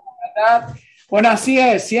verdad. Bueno, así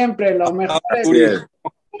es, siempre los mejores.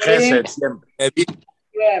 Gesed, siempre.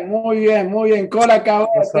 Muy bien. Cola acabó.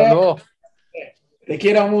 Te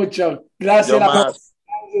quiero mucho. Gracias.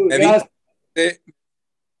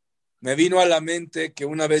 Me vino a la mente que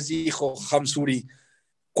una vez dijo Hamsuri,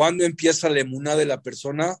 ¿cuándo empieza la emuná de la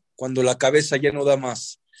persona? Cuando la cabeza ya no da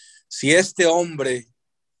más. Si este hombre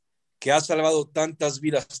que ha salvado tantas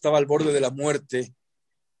vidas estaba al borde de la muerte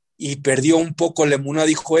y perdió un poco la emuná,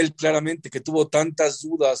 dijo él claramente que tuvo tantas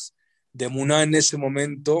dudas de emuná en ese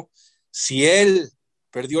momento, si él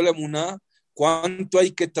perdió la emuná, ¿cuánto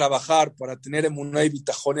hay que trabajar para tener emuná y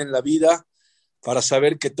bitajón en la vida? para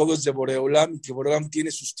saber que todo es de Boreolam y que Boreolam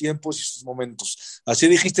tiene sus tiempos y sus momentos. Así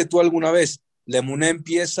dijiste tú alguna vez, la emuná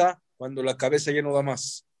empieza cuando la cabeza ya no da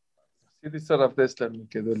más. Sí, dice Rav Dessler, mi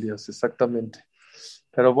querido Elías, exactamente.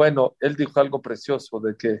 Pero bueno, él dijo algo precioso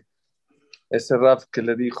de que ese Rav que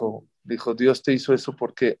le dijo, Dios te hizo eso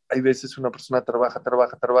porque hay veces una persona trabaja,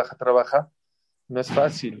 no es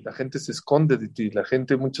fácil, la gente se esconde de ti, la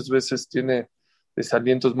gente muchas veces tiene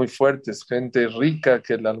desalientos muy fuertes, gente rica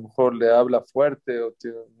que a lo mejor le habla fuerte,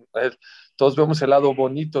 todos vemos el lado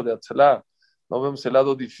bonito de Atzalá, no vemos el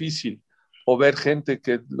lado difícil, o ver gente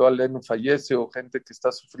que lo aleno fallece, o gente que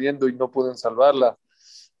está sufriendo y no pueden salvarla,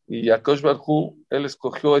 y Akadosh Baruj Hu, él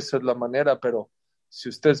escogió, esa es la manera, pero si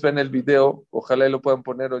ustedes ven el video, ojalá lo puedan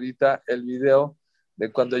poner ahorita, el video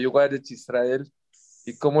de cuando llegó a Eretz Israel,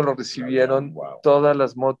 y cómo lo recibieron todas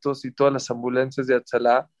las motos y todas las ambulancias de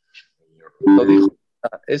Atzalá, lo dijo.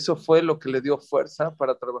 Eso fue lo que le dio fuerza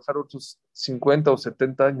para trabajar otros 50 o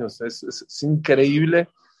 70 años. Es increíble,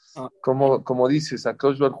 como dices,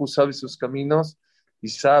 Akadosh Baruj Hu sabe sus caminos y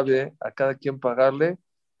sabe a cada quien pagarle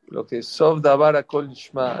lo que Sov Davar Akol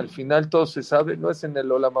Nishma. Al final todo se sabe, no es en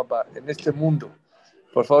el Olam Haba, en este mundo.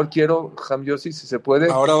 Por favor, quiero, Ham Yossi, si se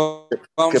puede, ahora vamos